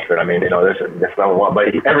CrossFit? I mean, you know, this number one.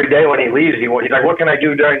 But every day when he leaves, he's like, what can I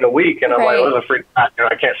do during the week? And I'm like, well, this is a free time. You know,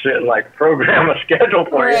 I can't sit and like program a schedule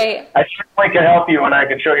for you. I certainly can help you, and I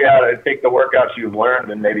can show you how to take the workouts you've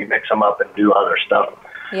learned and maybe mix them up and do other stuff.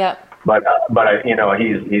 But you know,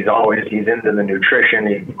 he's into the nutrition.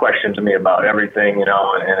 He questions me about everything, you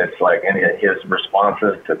know, and it's like, and his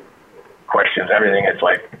responses to questions, everything. It's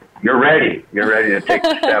like, you're ready to take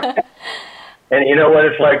the step. And you know what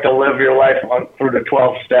it's like to live your life through the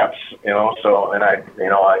 12 steps, you know. So, and I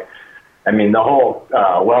mean, the whole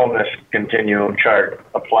wellness continuum chart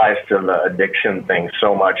applies to the addiction thing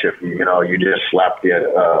so much. If you just slap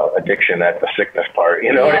the addiction at the sickness part,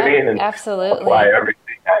 you know what I mean? And absolutely. Apply everything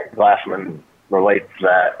that Glassman relate to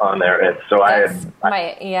that on there.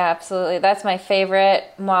 Absolutely. That's my favorite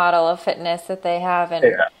model of fitness that they have.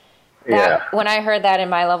 And when I heard that in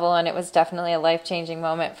my level one, it was definitely a life-changing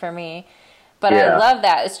moment for me. But I love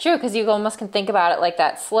that. It's true, because you almost can think about it like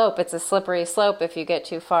that slope. It's a slippery slope if you get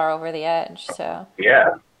too far over the edge. So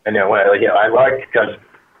yeah, and I like, because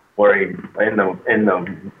where in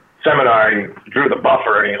the seminar he drew the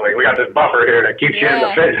buffer, and he's like, we got this buffer here that keeps you in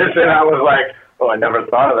the fitness, and I was like, oh, I never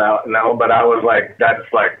thought of that. No, but I was like, that's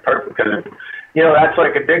like perfect, because that's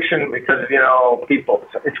like addiction, because people,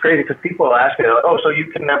 it's crazy, because people ask me, like, oh, so you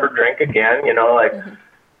can never drink again,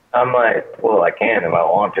 I'm like, well, I can if I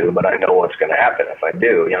want to, but I know what's going to happen if I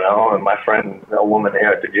do, and my friend, a woman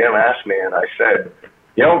here at the gym, asked me, and I said,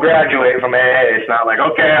 you don't graduate from AA. It's not like,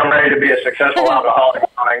 okay, I'm ready to be a successful alcoholic,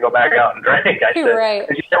 I can go back out and drink. I said, right.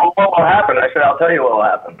 And she said, well, what will happen? I said, I'll tell you what will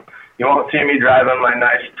happen. You won't see me driving my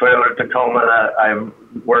nice Toyota Tacoma that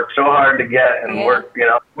I've worked so hard to get and you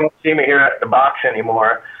won't see me here at the box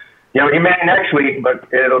anymore. You may next week,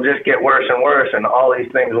 but it'll just get worse and worse, and all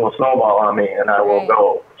these things will snowball on me, and I will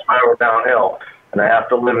go spiral downhill. And I have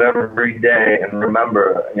to live every day and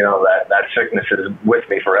remember, that sickness is with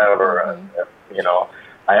me forever.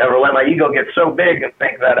 I ever let my ego get so big and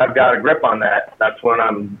think that I've got a grip on that, that's when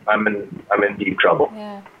I'm in deep trouble.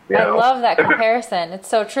 Yeah. I love that comparison. It's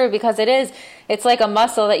so true, because it's like a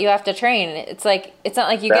muscle that you have to train. It's not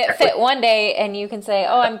like you get fit one day and you can say,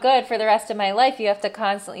 oh, I'm good for the rest of my life. You have to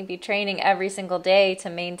constantly be training every single day to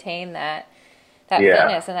maintain that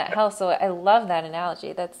fitness and that health. So I love that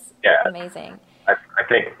analogy. That's amazing. I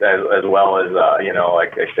think as well as,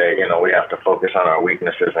 like they say, we have to focus on our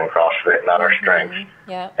weaknesses in CrossFit, not our strengths.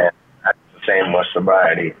 Yeah. And that's the same with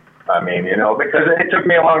sobriety. I mean, because it took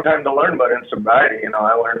me a long time to learn, but in sobriety,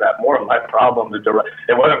 I learned that more of my problems,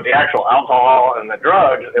 it wasn't the actual alcohol and the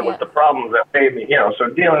drugs, it was the problems that made me, so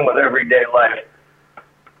dealing with everyday life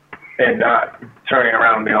and not turning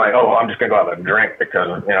around and being like, oh, I'm just going to go have a drink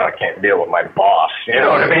because, I can't deal with my boss, you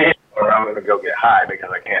know what I mean? Or I'm going to go get high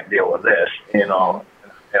because I can't deal with this, And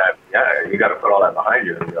you got to put all that behind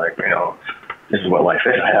you and be like, this is what life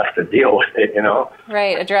is. I have to deal with it,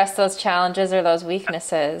 Right. Address those challenges or those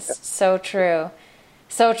weaknesses. So true.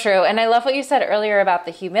 So true. And I love what you said earlier about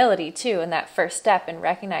the humility, too, and that first step in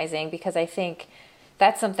recognizing, because I think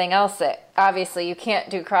that's something else that obviously you can't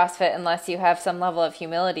do CrossFit unless you have some level of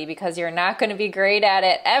humility, because you're not going to be great at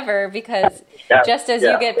it ever, because just as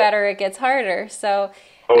you get better, it gets harder. So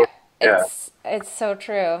it's so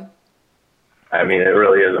true. I mean, it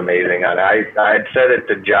really is amazing. And I had said it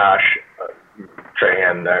to Josh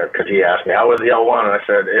Trahan there, because he asked me, how was the L1? And I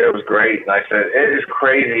said, it was great. And I said, it is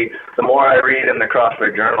crazy. The more I read in the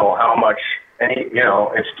CrossFit Journal, how much, and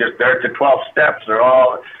it's just, they're to 12 steps. They're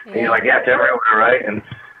all, and he's like, it's everywhere, right? And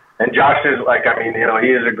Josh is like, he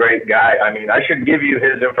is a great guy. I mean, I should give you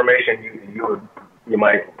his information. You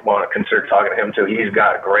might want to consider talking to him too. He's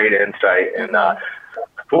got great insight. And a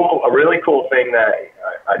really cool thing that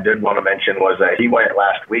I did want to mention was that he went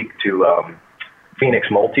last week to Phoenix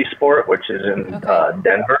Multisport, which is in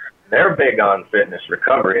Denver. They're big on fitness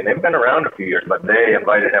recovery, and they've been around a few years, but they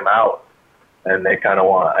invited him out, and they kind of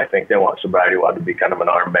I think they want Sobriety WOD to be kind of an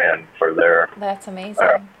armband for their... That's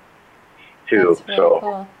amazing. Too. That's really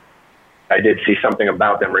cool. I did see something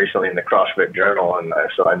about them recently in the CrossFit Journal, and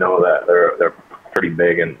so I know that they're pretty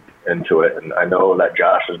big into it, and I know that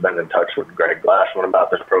Josh has been in touch with Greg Glassman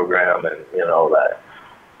about this program, and that...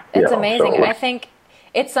 It's amazing, and I think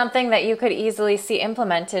it's something that you could easily see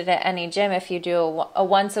implemented at any gym if you do a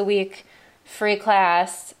once-a-week free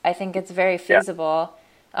class. I think it's very feasible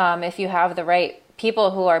if you have the right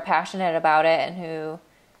people who are passionate about it and who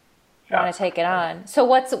want to take it on. So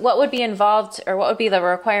what would be involved, or what would be the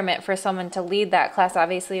requirement for someone to lead that class?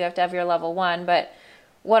 Obviously, you have to have your level 1, but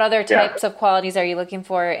what other types of qualities are you looking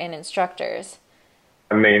for in instructors?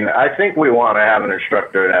 I mean, I think we want to have an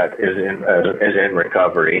instructor that is in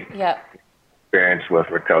recovery. Yep. Experience with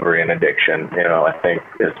recovery and addiction, I think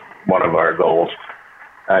is one of our goals.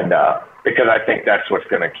 And because I think that's what's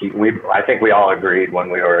going to keep, I think we all agreed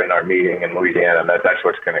when we were in our meeting in Louisiana that that's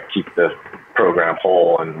what's going to keep the program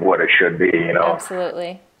whole and what it should be,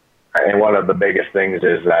 Absolutely. And one of the biggest things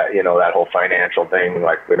is that, that whole financial thing,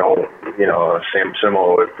 like we don't,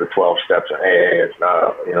 similar with the 12 steps in AA, it's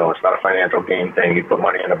not, it's not a financial gain thing. You put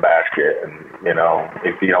money in a basket and,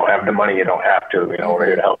 if you don't have the money, you don't have to, we're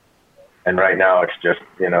here to help. And right now it's just,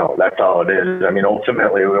 that's all it is. I mean,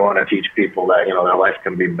 ultimately we want to teach people that, their life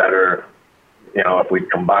can be better. If we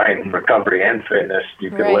combine recovery and fitness, you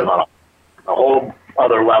can live on a whole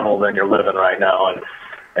other level than you're living right now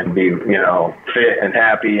and be, fit and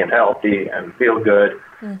happy and healthy and feel good.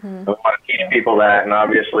 I want to teach people that, and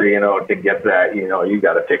obviously, to get that, you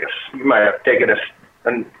got to you might have to take it a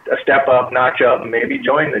step up, notch up, and maybe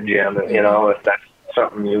join the gym, and, if that's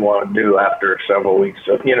something you want to do after several weeks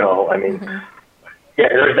of, yeah,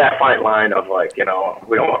 there's that fine line of like, we don't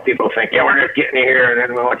want people to think, yeah, we're just getting you here, and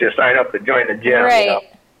then we want you to sign up to join the gym, right.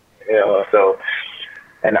 So,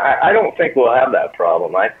 and I don't think we'll have that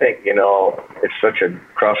problem. I think, it's such a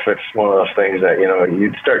CrossFit's one of those things that,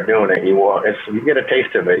 you start doing it, you get a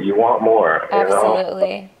taste of it, you want more.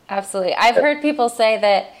 Absolutely. Absolutely. I've heard people say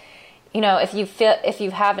that, if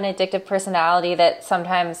you have an addictive personality, that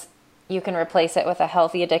sometimes you can replace it with a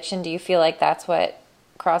healthy addiction. Do you feel like that's what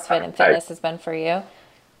CrossFit and fitness has been for you?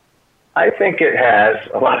 I think it has.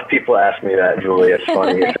 A lot of people ask me that, Julie. It's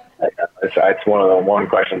funny. It's one of the one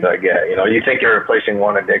questions I get. You think you're replacing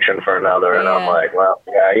one addiction for another, and I'm like, well,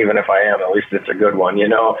 yeah, even if I am, at least it's a good one,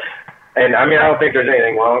 And I don't think there's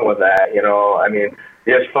anything wrong with that.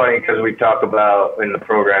 It's funny because we talk about in the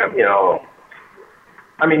program, you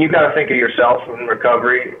got to think of yourself in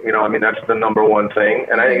recovery. That's the number one thing,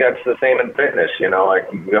 and I think that's the same in fitness. You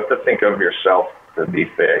have to think of yourself to be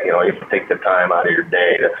fit. You have to take the time out of your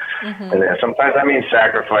day and then sometimes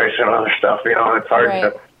sacrifice and other stuff. It's hard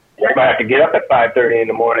to. You might have to get up at 5:30 in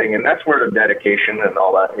the morning, and that's where the dedication and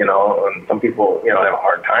all that. And some people have a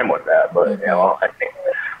hard time with that. But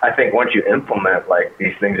I think once you implement like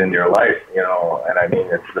these things in your life, and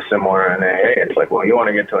it's the similar in AA. It's like, well, you want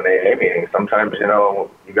to get to an AA meeting. Sometimes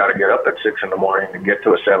you got to get up at 6 in the morning to get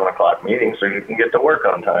to a 7 o'clock meeting so you can get to work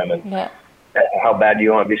on time. And how bad do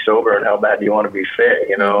you want to be sober, and how bad do you want to be fit?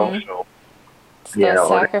 So it's those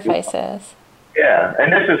sacrifices. Yeah,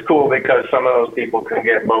 and this is cool because some of those people can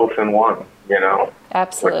get both in one.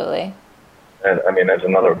 Absolutely. And there's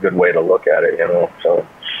another good way to look at it. So.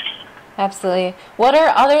 Absolutely. What are,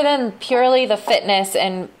 other than purely the fitness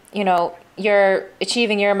and, you're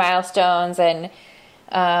achieving your milestones and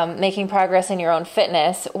making progress in your own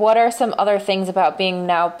fitness, what are some other things about being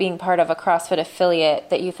part of a CrossFit affiliate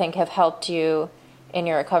that you think have helped you in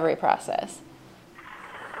your recovery process?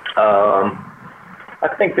 I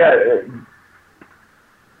think that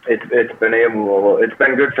it's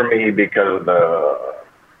been good for me because the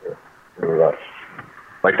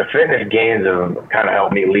fitness gains have kind of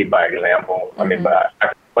helped me lead by example. But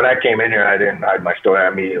when I came in here, I didn't hide my story. I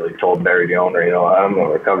immediately told Barry, the owner, I'm a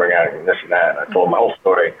recovering addict and this and that. And I told my whole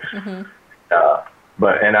story.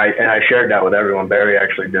 But I shared that with everyone. Barry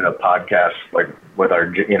actually did a podcast with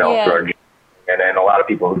our, through our gym. And then a lot of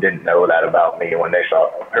people who didn't know that about me, when they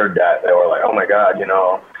heard that, they were like, oh my God,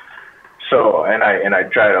 So, and I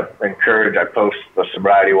try to encourage, I post the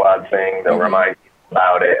sobriety WOD thing to remind people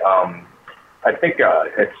about it. I think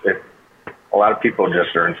it's a lot of people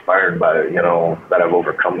just are inspired by it, that I've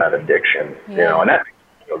overcome that addiction, and that makes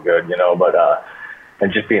me feel good, but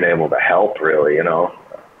and just being able to help really, and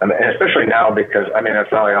especially now because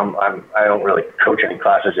it's not like I don't really coach any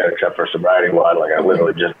classes yet except for sobriety WOD. Like I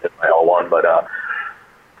literally just did my L1,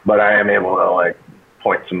 but I am able to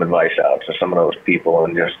point some advice out to some of those people,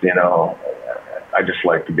 and just I just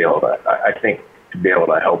like to be able to. I think to be able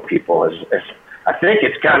to help people is I think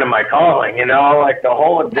it's kind of my calling, the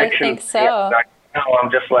whole addiction. I think so. I'm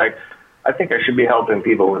just like, I think I should be helping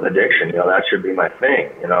people with addiction. That should be my thing.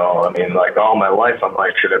 All my life, I'm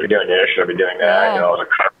like, should I be doing this? Should I be doing that? I was a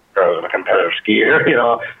carpenter, I was a competitive skier.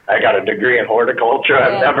 I got a degree in horticulture.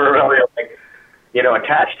 I've never really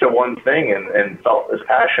attached to one thing and felt as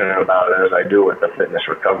passionate about it as I do with the fitness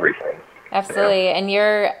recovery thing. Absolutely. And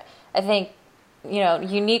you're, I think,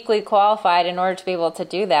 uniquely qualified in order to be able to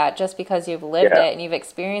do that, just because you've lived it and you've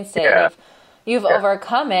experienced it. And you've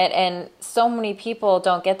overcome it. And so many people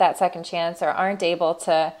don't get that second chance or aren't able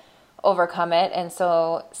to overcome it. And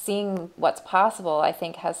so seeing what's possible, I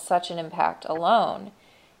think, has such an impact alone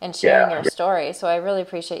and sharing your story. So I really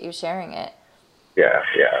appreciate you sharing it. Yeah.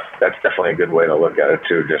 That's definitely a good way to look at it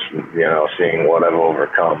too. Just, seeing what I've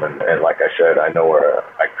overcome. And like I said, I know where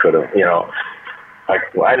I could have,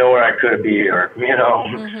 I know where I could be, or,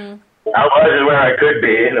 I was where I could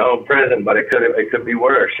be, prison, but it could be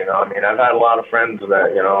worse, I've had a lot of friends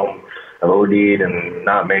that, have OD'd and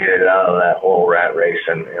not made it out of that whole rat race.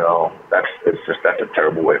 And, that's a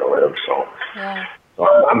terrible way to live. So, so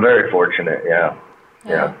I'm very fortunate. Yeah.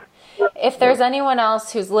 If there's anyone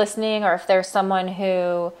else who's listening, or if there's someone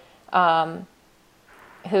who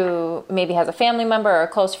maybe has a family member or a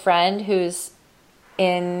close friend who's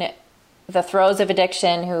in the throes of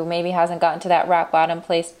addiction, who maybe hasn't gotten to that rock bottom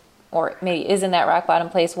place, or maybe is in that rock bottom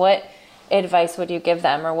place, what advice would you give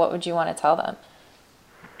them, or what would you want to tell them?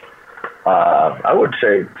 I would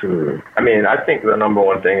say I think the number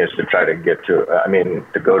one thing is to try to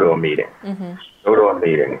to go to a meeting. Mm-hmm. Go to a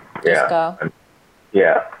meeting. Just go.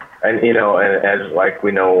 Yeah. And, and as like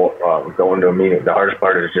we know, going to a meeting, the hardest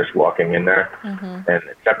part is just walking in there and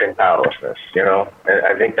accepting powerlessness, And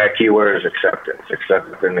I think that key word is acceptance.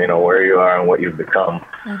 Acceptance in, where you are and what you've become.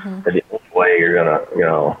 Mm-hmm. Is the only way you're going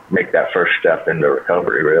to, make that first step into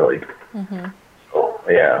recovery, really. Mm-hmm. So,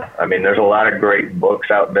 yeah. There's a lot of great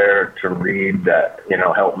books out there to read that,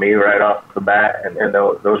 help me right off the bat. And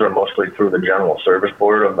those are mostly through the General Service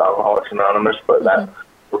Board of Alcoholics Anonymous, but that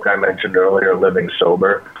book I mentioned earlier, Living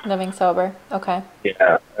Sober. Living Sober, okay.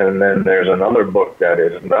 Yeah, and then there's another book that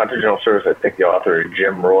is not the General Service. I think the author is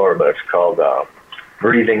Jim Rohr, but it's called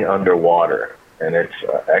Breathing Underwater. And it's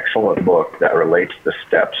an excellent book that relates the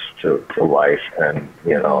steps to life and,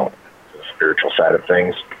 the spiritual side of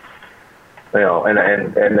things. And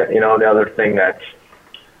the other thing that's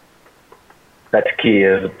key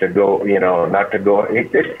is to go, not to go,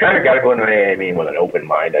 it's kind of got to go into an AA meeting with an open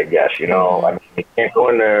mind, I guess, you can't go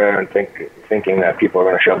in there and thinking that people are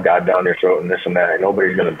going to shove God down your throat and this and that.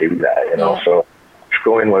 Nobody's going to do that, so just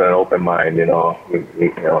go in with an open mind,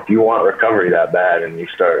 if you want recovery that bad and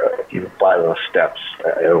if you apply those steps,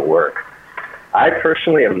 it'll work. I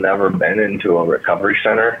personally have never been into a recovery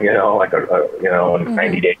center, like a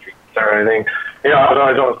 90-day treatment or anything. I was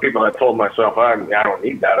always one of those people that told myself, I don't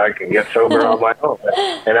need that. I can get sober on my own.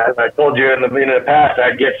 And as I told you in the past,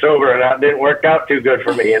 I'd get sober, and that didn't work out too good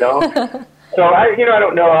for me, So I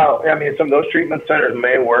don't know how. Some of those treatment centers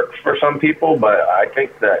may work for some people, but I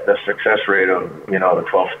think that the success rate of the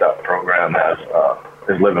 12-step program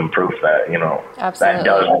is living proof that Absolutely. that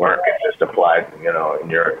does work. It's just applied, and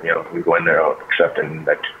you go in there accepting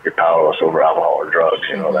that you're powerless over alcohol or drugs,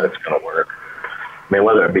 that it's going to work.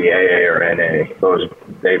 Whether it be AA or NA,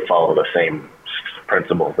 they follow the same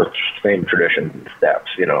principles, the same tradition steps,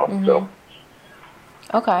 So.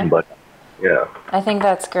 Okay. But yeah. I think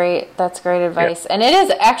that's great. That's great advice. Yeah. And it is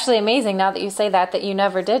actually amazing now that you say that you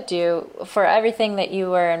never did do, for everything that you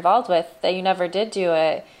were involved with, that you never did do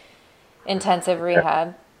a intensive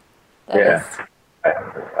rehab.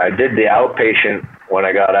 I did the outpatient when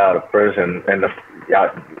I got out of prison, and the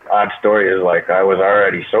odd story is like I was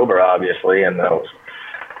already sober, obviously, and that was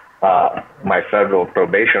my federal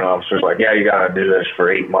probation officer was like, yeah, you got to do this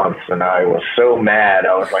for 8 months. And I was so mad.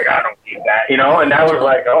 I was like, I don't need that, and that was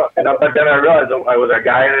like, but then I realized I was a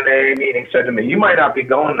guy in an AA meeting said to me, you might not be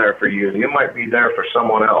going there for you. You might be there for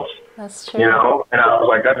someone else. That's true. And I was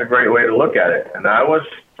like, that's a great way to look at it. And I was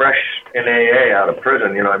fresh in AA out of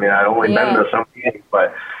prison, I'd only been to some meetings,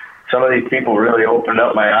 but some of these people really opened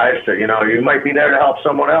up my eyes to, you might be there to help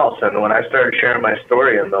someone else. And when I started sharing my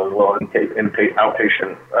story in those little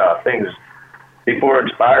outpatient things, people were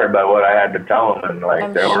inspired by what I had to tell them. And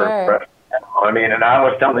they were impressed. And I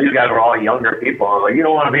was telling these guys were all younger people. I was like, you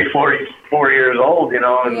don't want to be 44 years old, and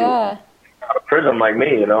out of prison like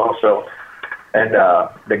me, So, and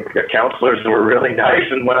the counselors were really nice.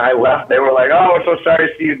 And when I left, they were like, oh, we're so sorry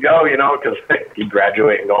to see you go, because you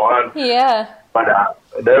graduate and go on. Yeah. But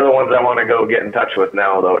they're the ones I want to go get in touch with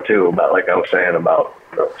now, though, too. About like I was saying about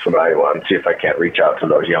somebody. I want to see if I can't reach out to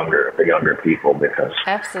the younger people because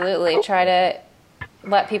absolutely try to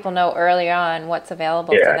let people know early on what's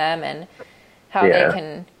available to them and how they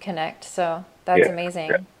can connect. So that's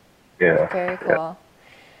amazing. Yeah. Very cool.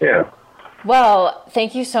 Yeah. Well,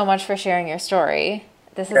 thank you so much for sharing your story.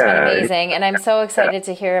 This has been amazing, and I'm so excited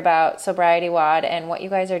to hear about Sobriety WOD and what you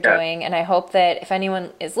guys are doing. And I hope that if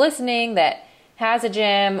anyone is listening that has a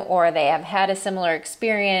gym or they have had a similar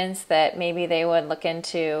experience, that maybe they would look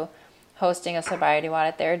into hosting a Sobriety WOD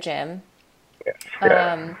at their gym.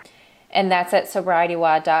 And that's at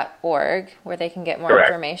sobrietywod.org where they can get more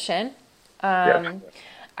information.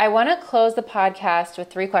 I want to close the podcast with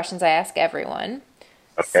 3 questions I ask everyone.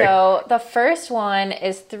 Okay. So the first one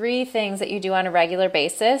is 3 things that you do on a regular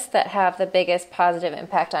basis that have the biggest positive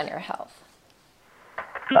impact on your health.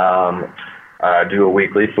 I do a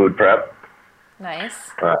weekly food prep.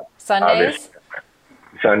 Nice. Sundays?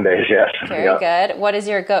 Sundays, yes. Very good. What is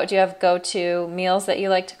your do you have go-to meals that you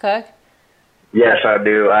like to cook? Yes, I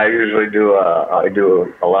do. I usually do I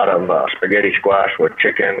do a lot of spaghetti squash with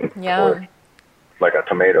chicken. Or like a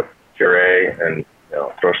tomato puree and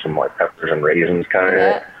throw some like peppers and raisins kind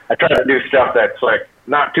of. I try to do stuff that's like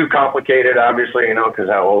not too complicated, obviously, because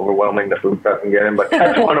how overwhelming the food prep can get in. But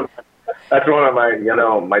that's one of my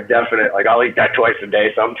my definite, like I'll eat that twice a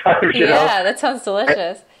day sometimes. Yeah, that sounds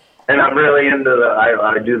delicious. And I'm really into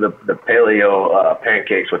I do the paleo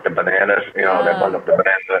pancakes with the bananas. They blend up the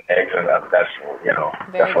bananas and eggs, and that's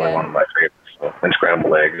definitely one of my favorites. And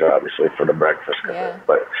scrambled eggs, obviously, for the breakfast. Yeah.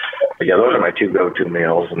 But yeah, those are my two go-to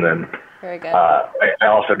meals. And then Very good. I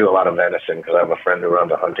also do a lot of venison because I have a friend who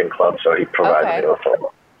runs a hunting club, so he provides me with it.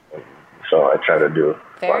 So I try to do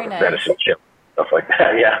a lot of venison chips, stuff like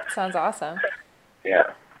that. Yeah. Sounds awesome. Yeah.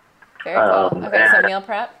 Very cool. Okay, so meal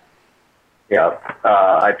prep? Yeah.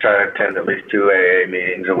 I try to attend at least 2 AA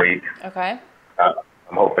meetings a week. Okay. I'm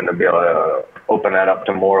hoping to be able to open that up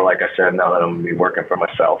to more, like I said, now that I'm going to be working for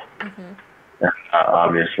myself. Mm-hmm.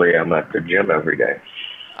 Obviously, I'm at the gym every day.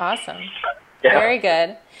 Awesome. Yeah. Very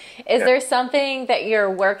good. Is there something that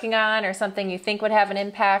you're working on or something you think would have an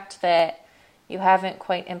impact that you haven't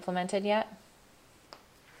quite implemented yet?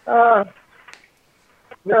 No,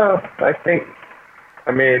 obviously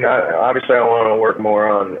I want to work more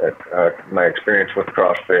on my experience with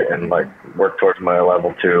CrossFit and like work towards my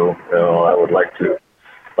level 2. You know, I would like to,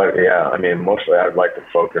 but yeah, I mean, mostly I'd like to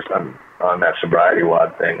focus on that sobriety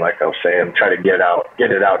WOD thing. Like I was saying, try to get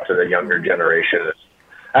it out to the younger generation.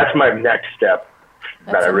 That's my next step.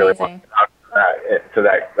 That I really want to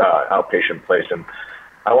that outpatient place, and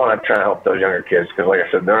I want to try to help those younger kids because, like I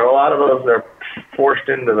said, there are a lot of those that are forced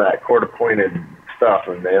into that court-appointed stuff,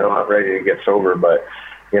 and they're not ready to get sober. But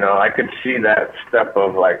you know, I could see that step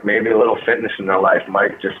of like maybe a little fitness in their life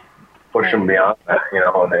might just push them beyond that, you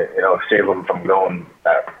know, and save them from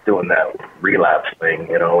doing that relapse thing,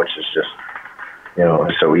 you know, which is just, you know,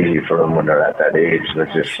 it's so easy for them when they're at that age. And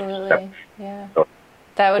it's absolutely, yeah.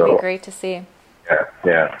 That would be great to see.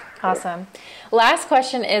 Yeah. Awesome. Last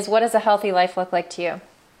question is, what does a healthy life look like to you?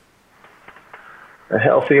 A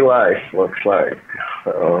healthy life looks like,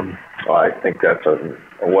 I think that's a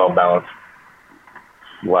well-balanced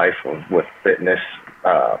life with fitness,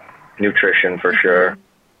 nutrition for sure.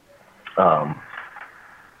 You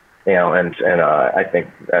know, and I think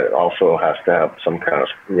that it also has to have some kind of,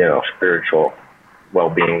 you know, spiritual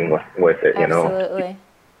well-being with it, you know. Absolutely.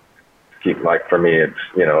 Keep, like, for me, it's,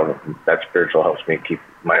 you know, that spiritual helps me keep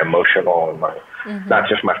my emotional and my, not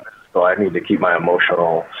just my physical, I need to keep my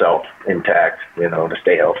emotional self intact, you know, to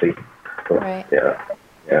stay healthy. So, right. Yeah.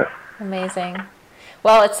 Amazing.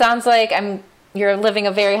 Well, it sounds like you're living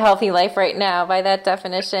a very healthy life right now by that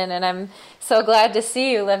definition, and I'm so glad to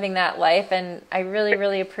see you living that life, and I really,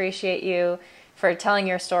 really appreciate you for telling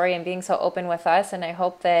your story and being so open with us, and I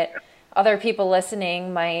hope that other people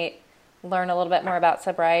listening might learn a little bit more about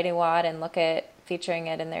Sobriety WOD and look at featuring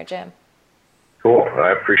it in their gym. Cool.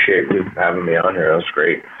 I appreciate you having me on here. That was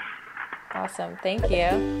great. Awesome. Thank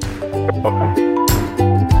you.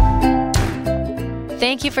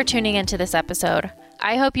 Thank you for tuning into this episode.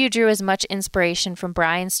 I hope you drew as much inspiration from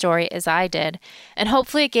Brian's story as I did, and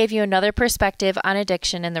hopefully it gave you another perspective on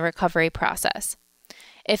addiction and the recovery process.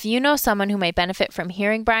 If you know someone who may benefit from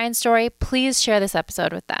hearing Brian's story, please share this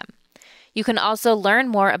episode with them. You can also learn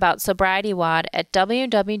more about Sobriety WOD at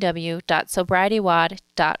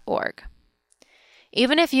www.sobrietywod.org.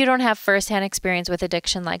 Even if you don't have firsthand experience with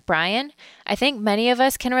addiction like Brian, I think many of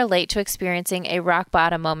us can relate to experiencing a rock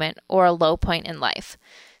bottom moment or a low point in life.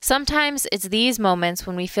 Sometimes it's these moments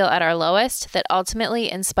when we feel at our lowest that ultimately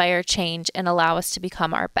inspire change and allow us to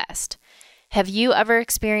become our best. Have you ever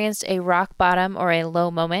experienced a rock bottom or a low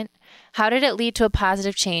moment? How did it lead to a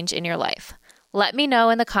positive change in your life? Let me know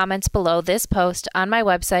in the comments below this post on my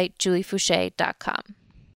website, juliefoucher.com.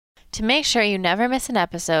 To make sure you never miss an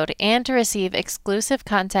episode and to receive exclusive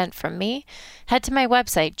content from me, head to my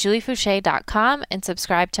website, juliefoucher.com, and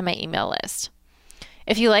subscribe to my email list.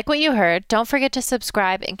 If you like what you heard, don't forget to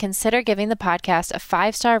subscribe and consider giving the podcast a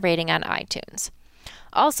 5-star rating on iTunes.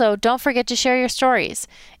 Also, don't forget to share your stories.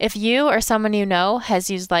 If you or someone you know has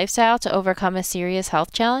used lifestyle to overcome a serious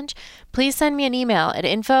health challenge, please send me an email at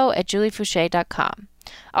info@juliefoucher.com.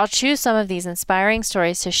 I'll choose some of these inspiring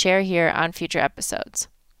stories to share here on future episodes.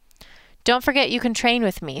 Don't forget you can train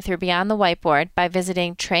with me through Beyond the Whiteboard by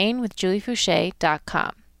visiting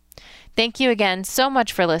trainwithjuliefoucher.com. Thank you again so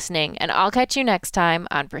much for listening, and I'll catch you next time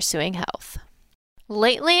on Pursuing Health.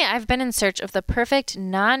 Lately, I've been in search of the perfect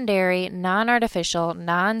non-dairy, non-artificial,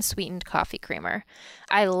 non-sweetened coffee creamer.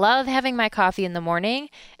 I love having my coffee in the morning,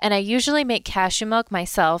 and I usually make cashew milk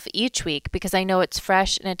myself each week because I know it's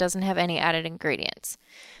fresh and it doesn't have any added ingredients.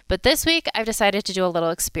 But this week, I've decided to do a little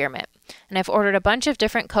experiment, and I've ordered a bunch of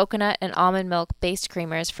different coconut and almond milk-based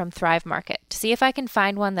creamers from Thrive Market to see if I can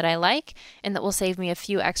find one that I like and that will save me a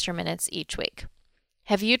few extra minutes each week.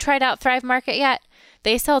 Have you tried out Thrive Market yet?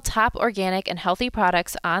 They sell top organic and healthy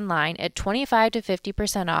products online at 25 to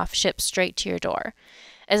 50% off shipped straight to your door.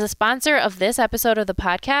 As a sponsor of this episode of the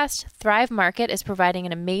podcast, Thrive Market is providing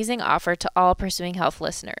an amazing offer to all Pursuing Health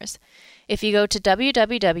listeners. If you go to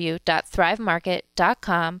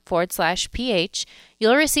www.thrivemarket.com/ph,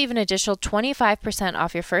 you'll receive an additional 25%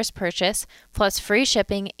 off your first purchase, plus free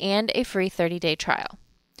shipping and a free 30-day trial.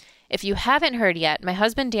 If you haven't heard yet, my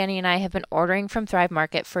husband Danny and I have been ordering from Thrive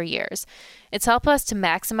Market for years. It's helped us to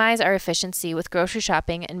maximize our efficiency with grocery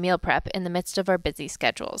shopping and meal prep in the midst of our busy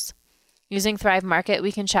schedules. Using Thrive Market,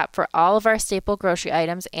 we can shop for all of our staple grocery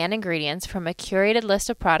items and ingredients from a curated list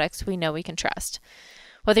of products we know we can trust.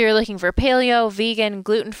 Whether you're looking for paleo, vegan,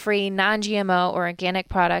 gluten-free, non-GMO, or organic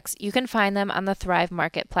products, you can find them on the Thrive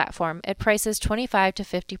Market platform at prices 25 to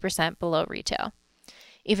 50% below retail.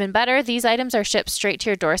 Even better, these items are shipped straight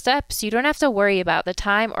to your doorstep, so you don't have to worry about the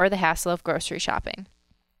time or the hassle of grocery shopping.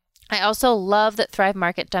 I also love that Thrive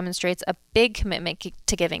Market demonstrates a big commitment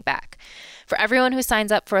to giving back. For everyone who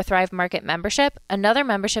signs up for a Thrive Market membership, another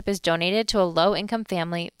membership is donated to a low-income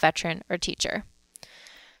family, veteran, or teacher.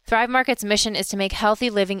 Thrive Market's mission is to make healthy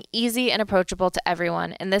living easy and approachable to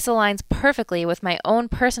everyone, and this aligns perfectly with my own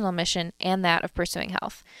personal mission and that of Pursuing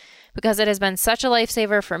Health. Because it has been such a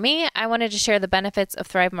lifesaver for me, I wanted to share the benefits of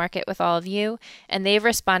Thrive Market with all of you, and they've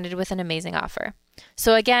responded with an amazing offer.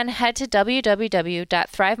 So again, head to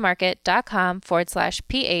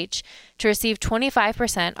www.thrivemarket.com/ph to receive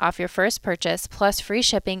 25% off your first purchase, plus free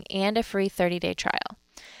shipping and a free 30-day trial.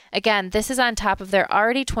 Again, this is on top of their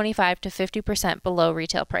already 25 to 50% below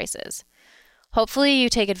retail prices. Hopefully you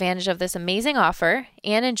take advantage of this amazing offer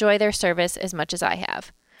and enjoy their service as much as I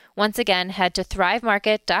have. Once again, head to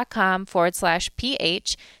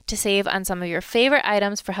thrivemarket.com/ph to save on some of your favorite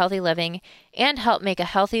items for healthy living and help make a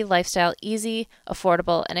healthy lifestyle easy,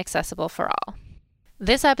 affordable, and accessible for all.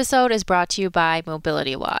 This episode is brought to you by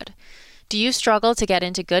Mobility WOD. Do you struggle to get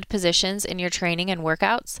into good positions in your training and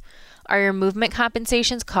workouts? Are your movement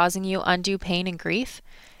compensations causing you undue pain and grief?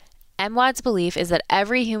 MWOD's belief is that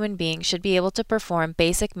every human being should be able to perform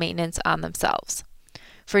basic maintenance on themselves.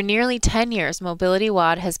 For nearly 10 years, Mobility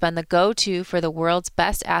WOD has been the go-to for the world's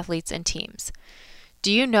best athletes and teams.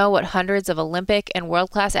 Do you know what hundreds of Olympic and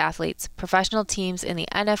world-class athletes, professional teams in the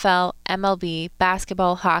NFL, MLB,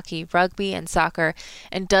 basketball, hockey, rugby, and soccer,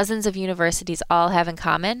 and dozens of universities all have in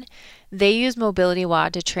common? They use Mobility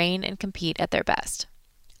WOD to train and compete at their best.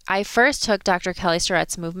 I first took Dr. Kelly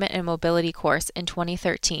Starrett's movement and mobility course in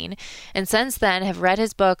 2013, and since then have read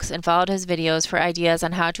his books and followed his videos for ideas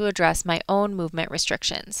on how to address my own movement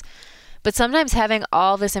restrictions. But sometimes having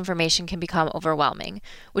all this information can become overwhelming,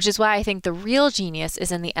 which is why I think the real genius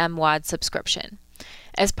is in the MWOD subscription.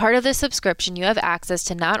 As part of this subscription, you have access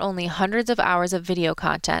to not only hundreds of hours of video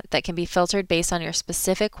content that can be filtered based on your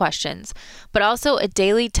specific questions, but also a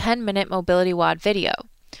daily 10-minute Mobility WOD video.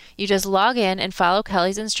 You just log in and follow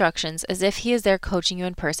Kelly's instructions as if he is there coaching you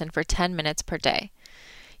in person for 10 minutes per day.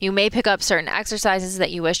 You may pick up certain exercises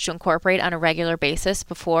that you wish to incorporate on a regular basis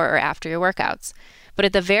before or after your workouts. But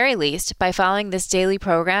at the very least, by following this daily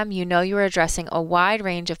program, you know you are addressing a wide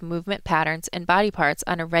range of movement patterns and body parts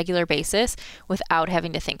on a regular basis without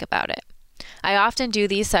having to think about it. I often do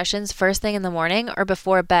these sessions first thing in the morning or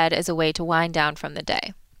before bed as a way to wind down from the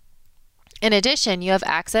day. In addition, you have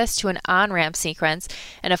access to an on-ramp sequence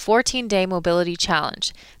and a 14-day mobility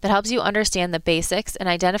challenge that helps you understand the basics and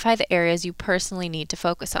identify the areas you personally need to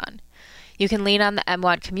focus on. You can lean on the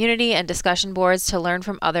MWOD community and discussion boards to learn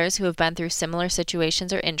from others who have been through similar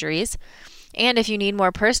situations or injuries. And if you need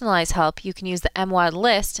more personalized help, you can use the MWOD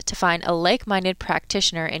list to find a like-minded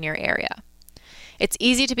practitioner in your area. It's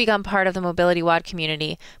easy to become part of the Mobility WOD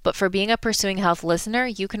community, but for being a Pursuing Health listener,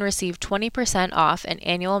 you can receive 20% off an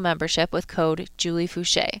annual membership with code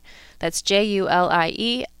JulieFoucher. That's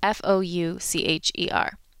JulieFoucher.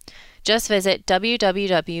 Just visit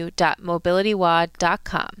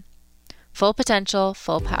www.mobilitywod.com. Full potential,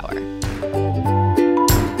 full power.